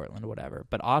weird, Portland, whatever.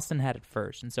 But Austin had it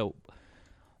first. And so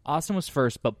Austin was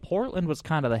first, but Portland was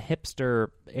kind of the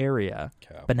hipster area.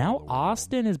 But now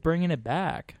Austin is bringing it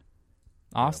back.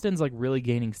 Austin's like really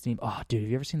gaining steam. Oh, dude, have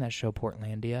you ever seen that show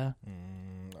Portlandia?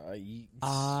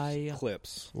 I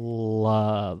clips.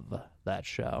 Love that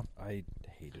show. I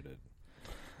hated it.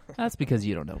 That's because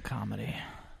you don't know comedy.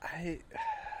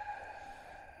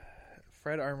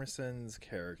 Fred Armisen's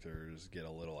characters get a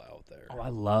little out there. Oh, I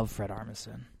love Fred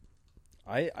Armisen.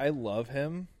 I love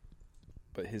him,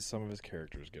 but some of his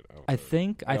characters get out. I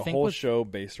think the whole show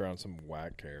based around some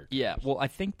whack characters. Yeah, well, I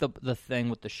think the thing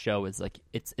with the show is like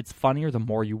it's funnier the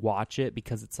more you watch it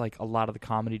because it's like a lot of the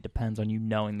comedy depends on you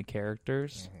knowing the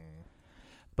characters.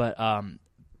 Mm-hmm.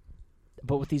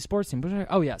 But with these sports teams,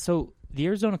 so the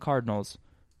Arizona Cardinals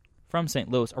from St.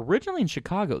 Louis, originally in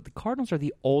Chicago, the Cardinals are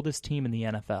the oldest team in the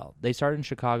NFL. They started in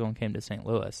Chicago and came to St.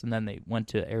 Louis, and then they went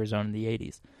to Arizona in the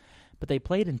 80s. But they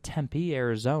played in Tempe,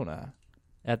 Arizona,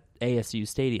 at ASU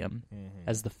Stadium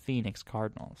as the Phoenix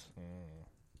Cardinals.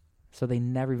 So they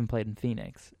never even played in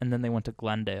Phoenix. And then they went to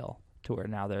Glendale to where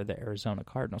now they're the Arizona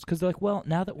Cardinals. Because they're like, well,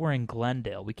 now that we're in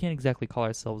Glendale, we can't exactly call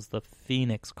ourselves the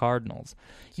Phoenix Cardinals.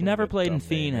 You never played in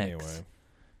Phoenix. Anyway.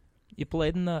 You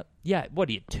played in the... Yeah, what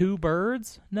are you, two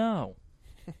birds? No.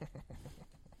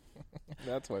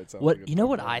 That's why it sounds what like you know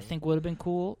what I think would have been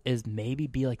cool is maybe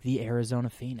be like the Arizona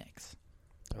Phoenix.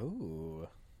 Oh.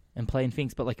 And play in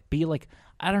Phoenix, but like be like,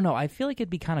 I don't know, I feel like it'd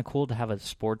be kind of cool to have a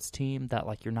sports team that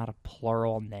like you're not a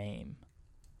plural name.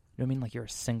 You know what I mean? Like you're a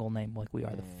single name like we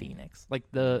are the Phoenix. Like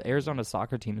the Arizona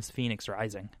soccer team is Phoenix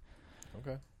Rising.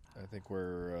 Okay. I think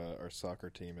our soccer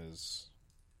team is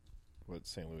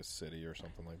St. Louis City or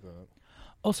something like that.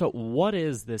 Oh, so what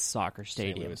is this soccer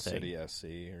stadium St. Louis thing?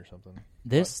 City SC or something.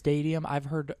 This stadium, I've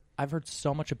heard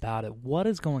so much about it. What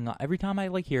is going on? Every time I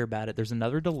like hear about it, there's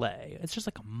another delay. It's just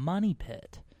like a money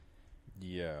pit.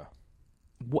 Yeah.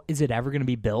 What, is it ever going to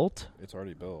be built? It's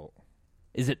already built.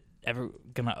 Is it ever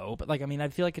going to open? Like, I mean, I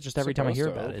feel like it's just every time I hear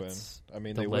about it, it's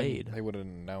delayed. They wouldn't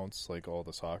announce like all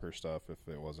the soccer stuff if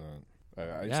it wasn't.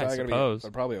 I suppose.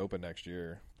 It'll probably open next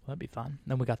year. that'd be fun.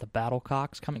 Then we got the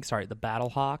Battlecocks coming. Sorry, the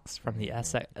Battlehawks from the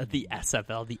SFL, the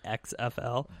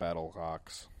XFL.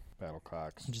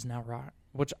 Battlecocks. Which is now right.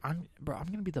 Which I'm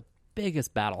gonna be the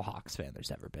biggest Battlehawks fan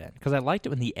there's ever been, because I liked it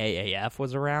when the AAF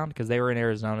was around, because they were in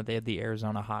Arizona. They had the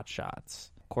Arizona Hotshots.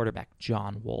 Quarterback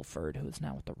John Wolford, who is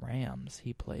now with the Rams,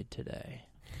 he played today.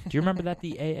 Do you remember that,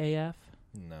 the AAF?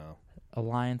 No.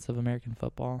 Alliance of American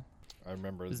Football? I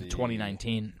remember This the... is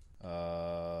 2019.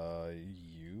 UFL?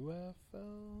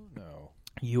 No.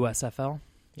 USFL?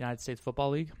 United States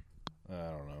Football League? I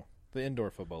don't know. The Indoor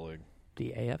Football League.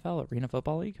 The AFL, Arena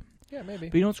Football League? Yeah, maybe.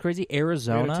 But you know what's crazy? We had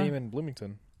Arizona... a team in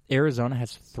Bloomington. Arizona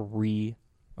has 3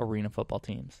 arena football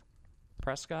teams.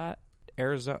 Prescott,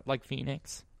 Arizona, like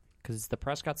Phoenix, because it's the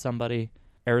Prescott somebody,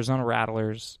 Arizona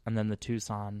Rattlers, and then the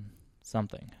Tucson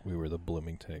something. We were the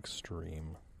Bloomington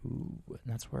Extreme. Ooh, and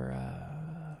that's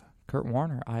where Kurt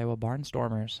Warner, Iowa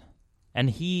Barnstormers.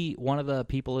 And one of the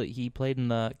people that he played in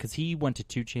because he went to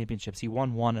 2 championships. He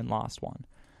won 1 and lost 1.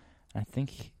 And I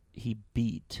think he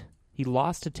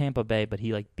lost to Tampa Bay, but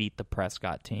he beat the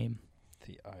Prescott team.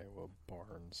 The Iowa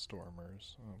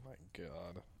Barnstormers. Oh, my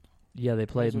God. Yeah, they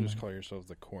played. You just call yourselves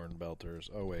the Corn Belters.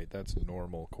 Oh, wait, that's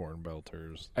normal Corn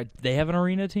Belters. They have an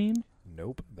arena team?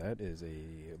 Nope, that is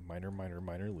a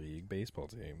minor league baseball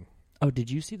team. Oh, did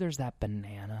you see there's that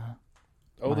banana?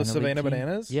 Oh, the Savannah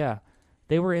Bananas? Yeah.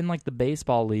 They were in the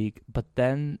baseball league, but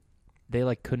then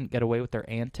they couldn't get away with their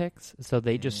antics, so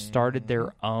they just started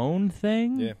their own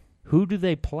thing? Yeah. Who do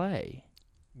they play?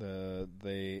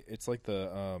 It's like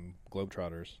the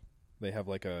Globetrotters. They have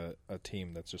a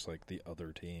team that's just like the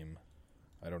other team.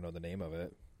 I don't know the name of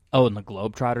it. Oh, and the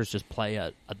Globetrotters just play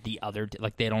the other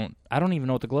they don't. I don't even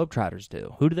know what the Globetrotters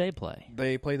do. Who do they play?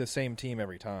 They play the same team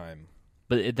every time.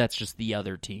 But that's just the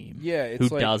other team. Yeah, it's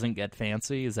who doesn't get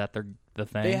fancy. Is that the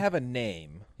thing? They have a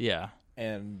name. Yeah,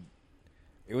 and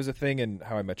it was a thing in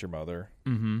How I Met Your Mother.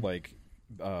 Mm-hmm.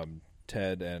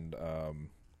 Ted and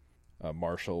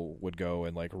Marshall would go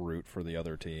and root for the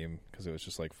other team because it was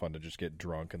just fun to just get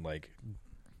drunk and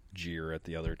jeer at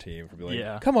the other team for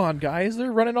come on guys, they're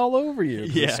running all over you.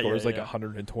 The score's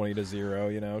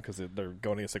 120-0, because they're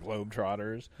going against the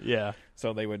Globetrotters. Yeah,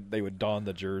 so they would don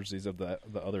the jerseys of the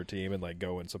other team and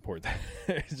go and support that.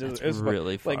 It's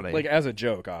really funny. As a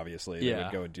joke, obviously. They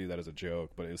would go and do that as a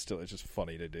joke, but it's just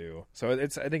funny to do. So I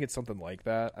think it's something like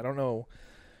that. I don't know.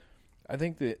 I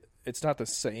think that it's not the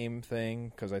same thing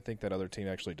because I think that other team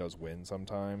actually does win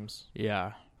sometimes.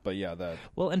 Yeah. But yeah, that.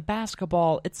 Well, in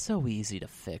basketball, it's so easy to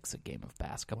fix a game of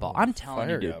basketball. I'm telling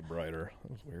you, dude. Fire got brighter.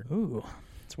 That was weird. Ooh,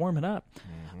 it's warming up.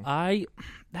 Mm-hmm.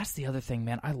 That's the other thing,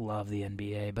 man. I love the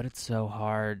NBA, but it's so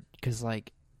hard because,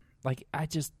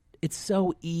 it's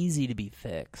so easy to be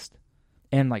fixed.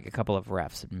 And, a couple of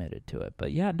refs admitted to it.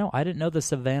 But, yeah, no, I didn't know the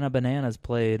Savannah Bananas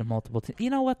played multiple teams. You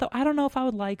know what, though? I don't know if I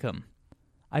would like them.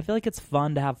 I feel like it's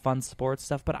fun to have fun sports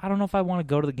stuff, but I don't know if I want to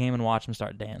go to the game and watch them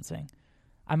start dancing.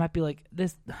 I might be like,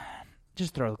 this,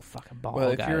 just throw the fucking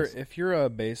ball, guys. If you're a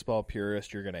baseball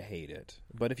purist, you're going to hate it.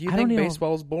 But if you think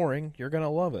baseball is boring, you're going to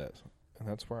love it. And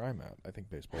that's where I'm at. I think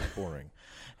baseball is boring.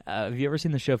 Have you ever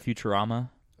seen the show Futurama?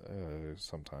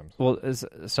 Sometimes. Well,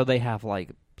 so they have,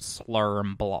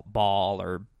 slurm ball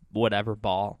or whatever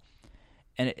ball.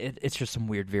 And it's just some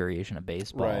weird variation of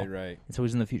baseball. Right. And so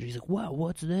he's in the future. He's like, well,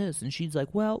 what's this? And she's like,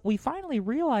 well, we finally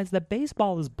realized that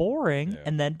baseball is boring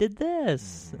and then did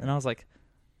this. Mm-hmm. And I was like,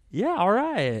 yeah, all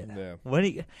right.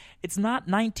 Yeah. It's not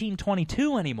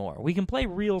 1922 anymore. We can play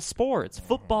real sports. Mm-hmm.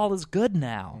 Football is good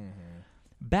now. Mm-hmm.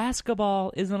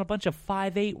 Basketball isn't a bunch of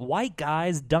 5'8" white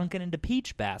guys dunking into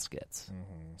peach baskets.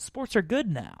 Mm-hmm. Sports are good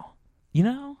now. You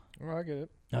know? Well, I get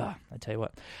it. I tell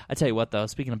you what, though,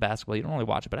 speaking of basketball, you don't really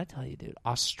watch it, but I tell you, dude,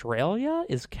 Australia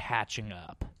is catching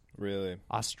up. Really?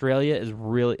 Australia is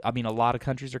really, a lot of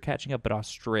countries are catching up, but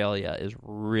Australia is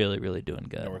really, really doing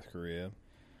good. North Korea.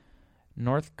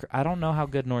 I don't know how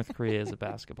good North Korea is at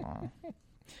basketball.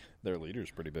 Their leader's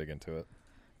pretty big into it.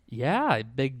 Yeah,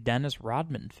 big Dennis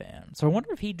Rodman fan. So I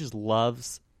wonder if he just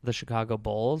loves the Chicago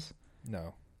Bulls.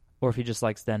 No. Or if he just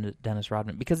likes Dennis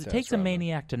Rodman. Because it takes a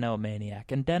maniac to know a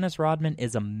maniac. And Dennis Rodman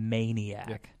is a maniac.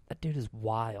 Yeah. That dude is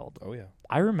wild. Oh, yeah.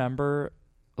 I remember,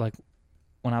 when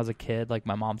I was a kid,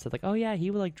 my mom said, oh, yeah,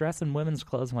 he would, dress in women's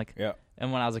clothes. I'm like, yeah.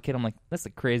 And when I was a kid, I'm like, that's the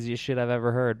craziest shit I've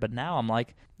ever heard. But now I'm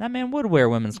like, that man would wear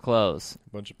women's clothes.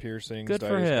 Bunch of piercings. Good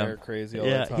for him. Hair crazy all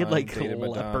the time. Yeah, he had,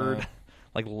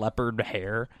 leopard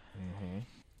hair. Mm-hmm.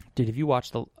 Dude, have you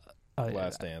watched the...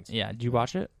 Last Dance. Yeah, did you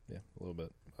watch it? Yeah, a little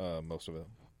bit. Most of it.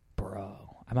 Bro,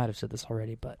 I might have said this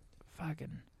already, but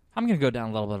fucking... I'm going to go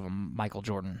down a little bit of a Michael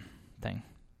Jordan thing.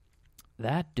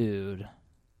 That dude,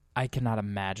 I cannot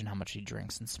imagine how much he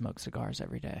drinks and smokes cigars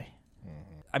every day.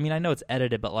 I mean, I know it's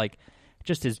edited, but like,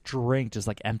 just his drink just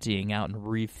like emptying out and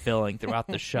refilling throughout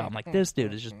the show. I'm like, this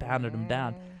dude is just pounding him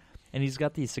down. And he's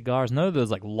got these cigars, none of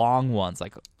those like long ones,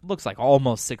 like looks like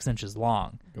almost 6 inches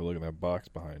long. Go look at that box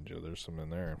behind you. There's some in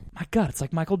there. My God, it's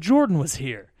like Michael Jordan was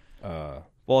here.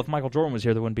 Well, if Michael Jordan was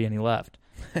here, there wouldn't be any left.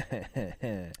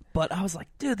 But I was like,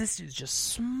 dude, this dude's just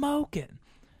smoking.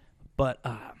 But,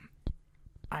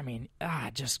 I mean,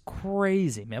 just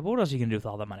crazy, man. But what else are you going to do with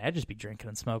all that money? I'd just be drinking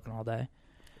and smoking all day.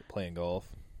 Playing golf.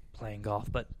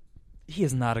 But he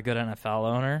is not a good NFL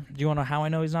owner. Do you want to know how I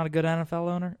know he's not a good NFL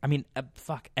owner? I mean,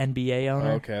 NBA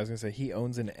owner. Okay, I was going to say, he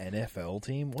owns an NFL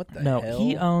team? What the No, hell?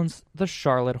 he owns the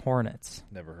Charlotte Hornets.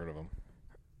 Never heard of him.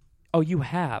 Oh, you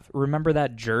have. Remember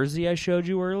that jersey I showed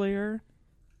you earlier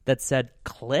that said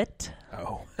Clit?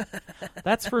 Oh.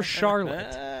 That's for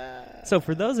Charlotte. So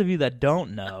for those of you that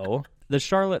don't know, the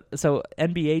Charlotte, so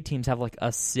NBA teams have like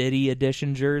a city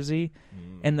edition jersey,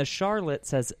 and the Charlotte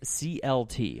says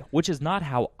CLT, which is not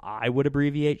how I would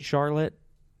abbreviate Charlotte.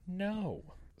 No.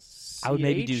 I would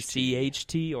maybe do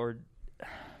CHT or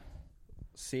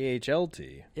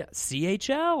CHLT. Yeah,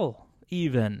 CHL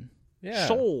even. Yeah.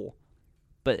 Shoal.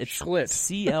 But it's Schlit.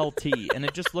 CLT, and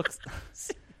it just looks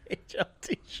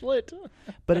CHLT Schlit.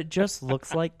 but it just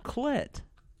looks like Clit.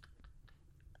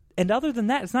 And other than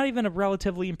that, it's not even a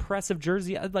relatively impressive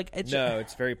jersey. Like it's No,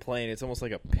 it's very plain. It's almost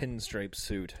like a pinstripe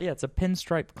suit. Yeah, it's a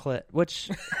pinstripe Clit,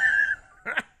 which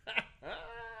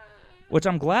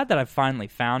I'm glad that I finally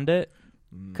found it,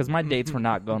 because my dates were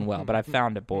not going well, but I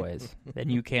found it, boys.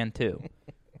 And you can too.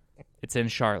 It's in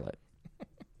Charlotte.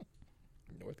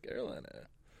 North Carolina.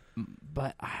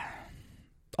 But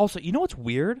also, you know what's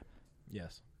weird?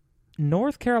 Yes.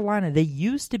 North Carolina, they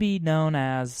used to be known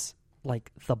as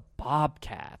like the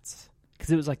Bobcats,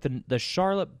 because it was like the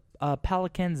Charlotte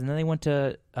Pelicans, and then they went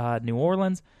to New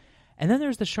Orleans, and then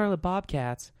there's the Charlotte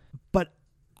Bobcats. But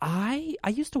I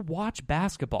used to watch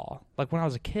basketball like when I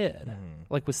was a kid,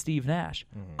 like with Steve Nash.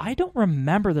 I don't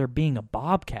remember there being a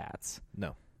Bobcats.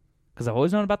 No. Because I've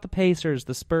always known about the Pacers,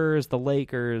 the Spurs, the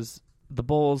Lakers, the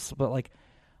Bulls, but like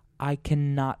I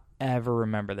cannot ever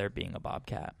remember there being a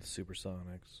Bobcat.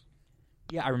 Supersonics.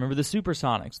 Yeah, I remember the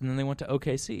Supersonics, and then they went to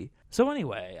OKC. So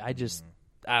anyway, I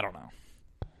don't know.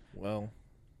 Well,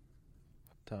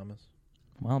 Thomas.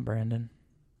 Well, Brandon.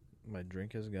 My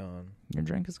drink is gone. Your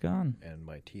drink is gone. And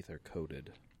my teeth are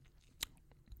coated.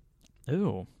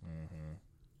 Ooh. Mm-hmm.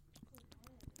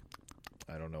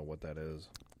 I don't know what that is.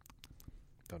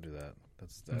 Don't do that.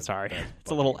 I'm sorry. That's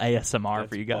It's a little ASMR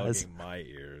for you guys. Bugging my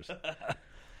ears.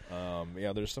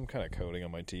 Yeah, there's some kind of coating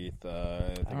on my teeth.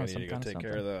 I think I need to go take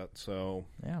care of that. So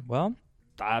yeah, well,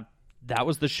 that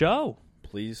was the show.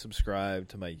 Please subscribe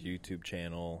to my YouTube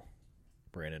channel,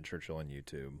 Brandon Churchill on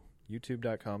YouTube.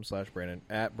 YouTube.com/Brandon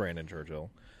 @Brandon Churchill.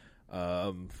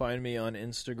 Find me on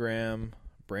Instagram,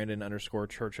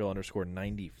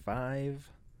 Brandon_Churchill_95.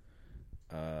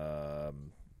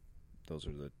 Those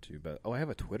are the two best. Oh, I have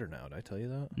a Twitter now. Did I tell you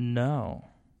that? No.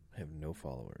 I have no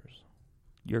followers.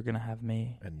 You're going to have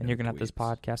me, and no you're going to have this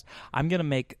podcast. I'm going to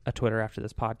make a Twitter after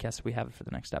this podcast so we have it for the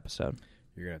next episode.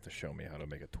 You're going to have to show me how to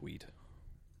make a tweet.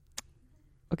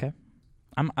 Okay.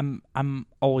 I'm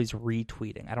always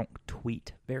retweeting. I don't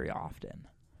tweet very often.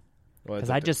 Because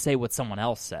I just say what someone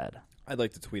else said. I'd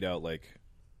like to tweet out, like,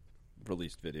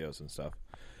 released videos and stuff.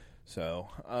 So,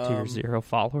 to your 0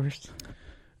 followers?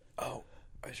 Oh,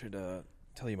 I should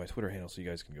tell you my Twitter handle so you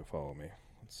guys can go follow me.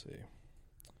 Let's see.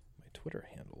 My Twitter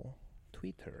handle.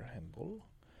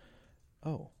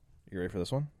 Oh, you ready for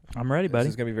this one? I'm ready, buddy.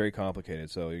 This is going to be very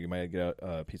complicated, so you might get out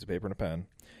a piece of paper and a pen.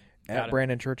 Got it.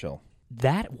 Brandon Churchill.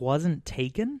 That wasn't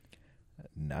taken?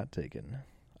 Not taken.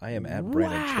 I am at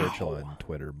Brandon Churchill on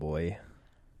Twitter, boy.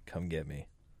 Come get me.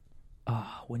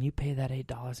 Oh, when you pay that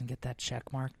 $8 and get that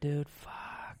check mark, dude,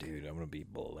 fuck. Dude, I'm going to be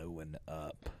blowing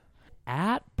up.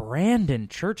 At Brandon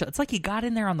Churchill. It's like he got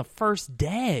in there on the first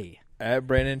day. At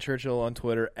Brandon Churchill on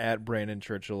Twitter. At Brandon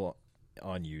Churchill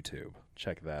on YouTube.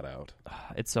 Check that out.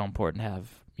 It's so important to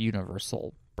have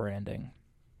universal branding.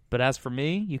 But as for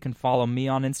me, you can follow me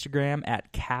on Instagram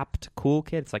at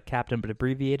CaptCoolKid. It's like Captain but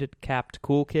abbreviated,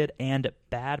 CaptCoolKid, and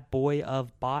Bad Boy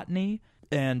of Botany.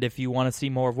 And if you want to see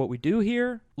more of what we do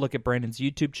here, look at Brandon's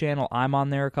YouTube channel. I'm on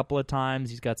there a couple of times.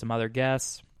 He's got some other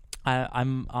guests.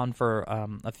 I'm on for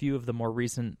a few of the more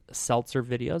recent seltzer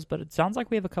videos, but it sounds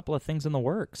like we have a couple of things in the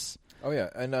works. Oh yeah,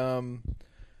 and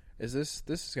is this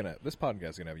podcast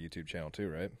is gonna have a YouTube channel too,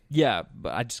 right? Yeah,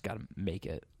 but I just gotta make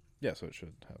it. Yeah, so it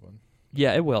should have one.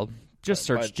 Yeah, it will. Just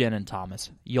search Jen and Thomas.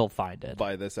 You'll find it.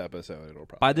 By this episode, it'll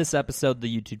probably. By this episode,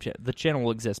 the channel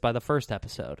will exist by the first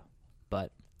episode.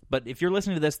 But if you're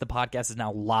listening to this, the podcast is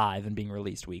now live and being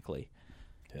released weekly.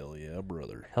 Hell yeah,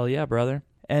 brother. Hell yeah, brother.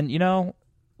 And, you know,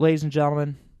 ladies and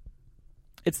gentlemen,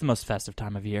 it's the most festive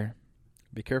time of year.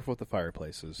 Be careful with the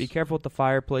fireplaces. Be careful with the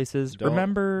fireplaces.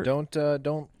 Remember...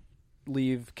 Don't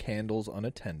leave candles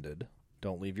unattended.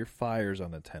 Don't leave your fires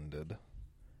unattended.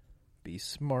 Be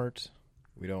smart.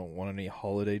 We don't want any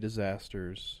holiday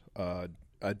disasters.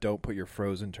 Don't put your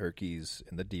frozen turkeys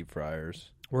in the deep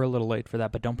fryers. We're a little late for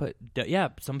that, but don't put... Yeah,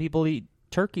 some people eat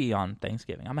turkey on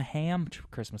Thanksgiving. I'm a ham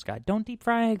Christmas guy. Don't deep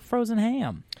fry frozen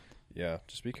ham. Yeah,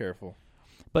 just be careful.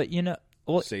 But, you know...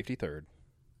 Well, safety third.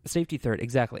 Safety third,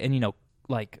 exactly. And, you know,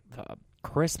 like the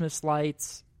Christmas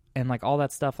lights and like all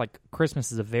that stuff, like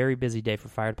Christmas is a very busy day for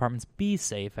fire departments. Be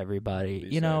safe, everybody.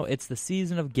 You know, it's the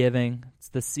season of giving. It's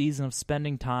the season of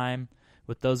spending time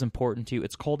with those important to you.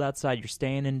 It's cold outside. You're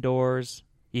staying indoors.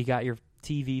 You got your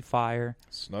TV fire.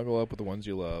 Snuggle up with the ones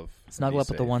you love. Snuggle up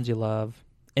with the ones you love.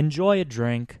 Enjoy a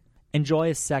drink. Enjoy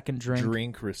a second drink.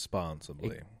 Drink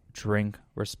responsibly. Drink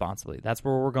responsibly. That's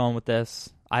where we're going with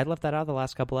this. I left that out of the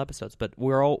last couple episodes, but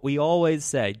we always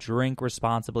say drink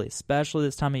responsibly, especially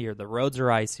this time of year. The roads are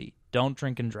icy. Don't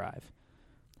drink and drive.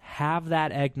 Have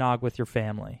that eggnog with your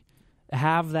family.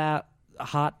 Have that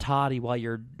hot toddy while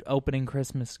you're opening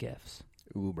Christmas gifts.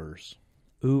 Ubers.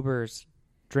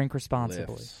 Drink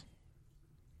responsibly. Lyfts.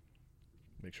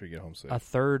 Make sure you get home safe. A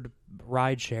third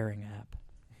ride-sharing app.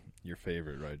 Your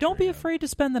favorite ride. Don't be afraid to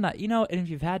spend the night. You know, and if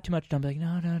you've had too much, don't be like,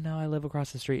 no, I live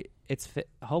across the street.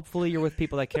 Hopefully you're with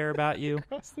people that care about you.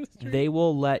 They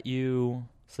will let you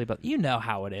sleep up. You know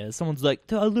how it is. Someone's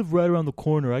like, I live right around the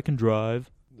corner. I can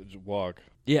drive. Just walk.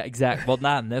 Yeah, exactly. Well,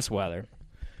 not in this weather.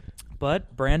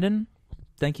 But, Brandon,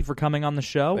 thank you for coming on the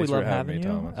show. Thanks we love for having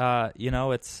having me, you. Thomas. You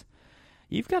know,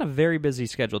 you've got a very busy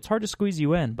schedule. It's hard to squeeze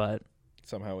you in, but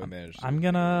somehow we managed. I'm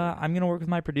gonna work with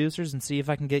my producers and see if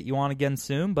I can get you on again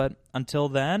soon. But until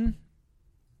then,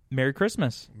 Merry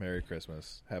Christmas. Merry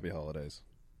Christmas. Happy holidays.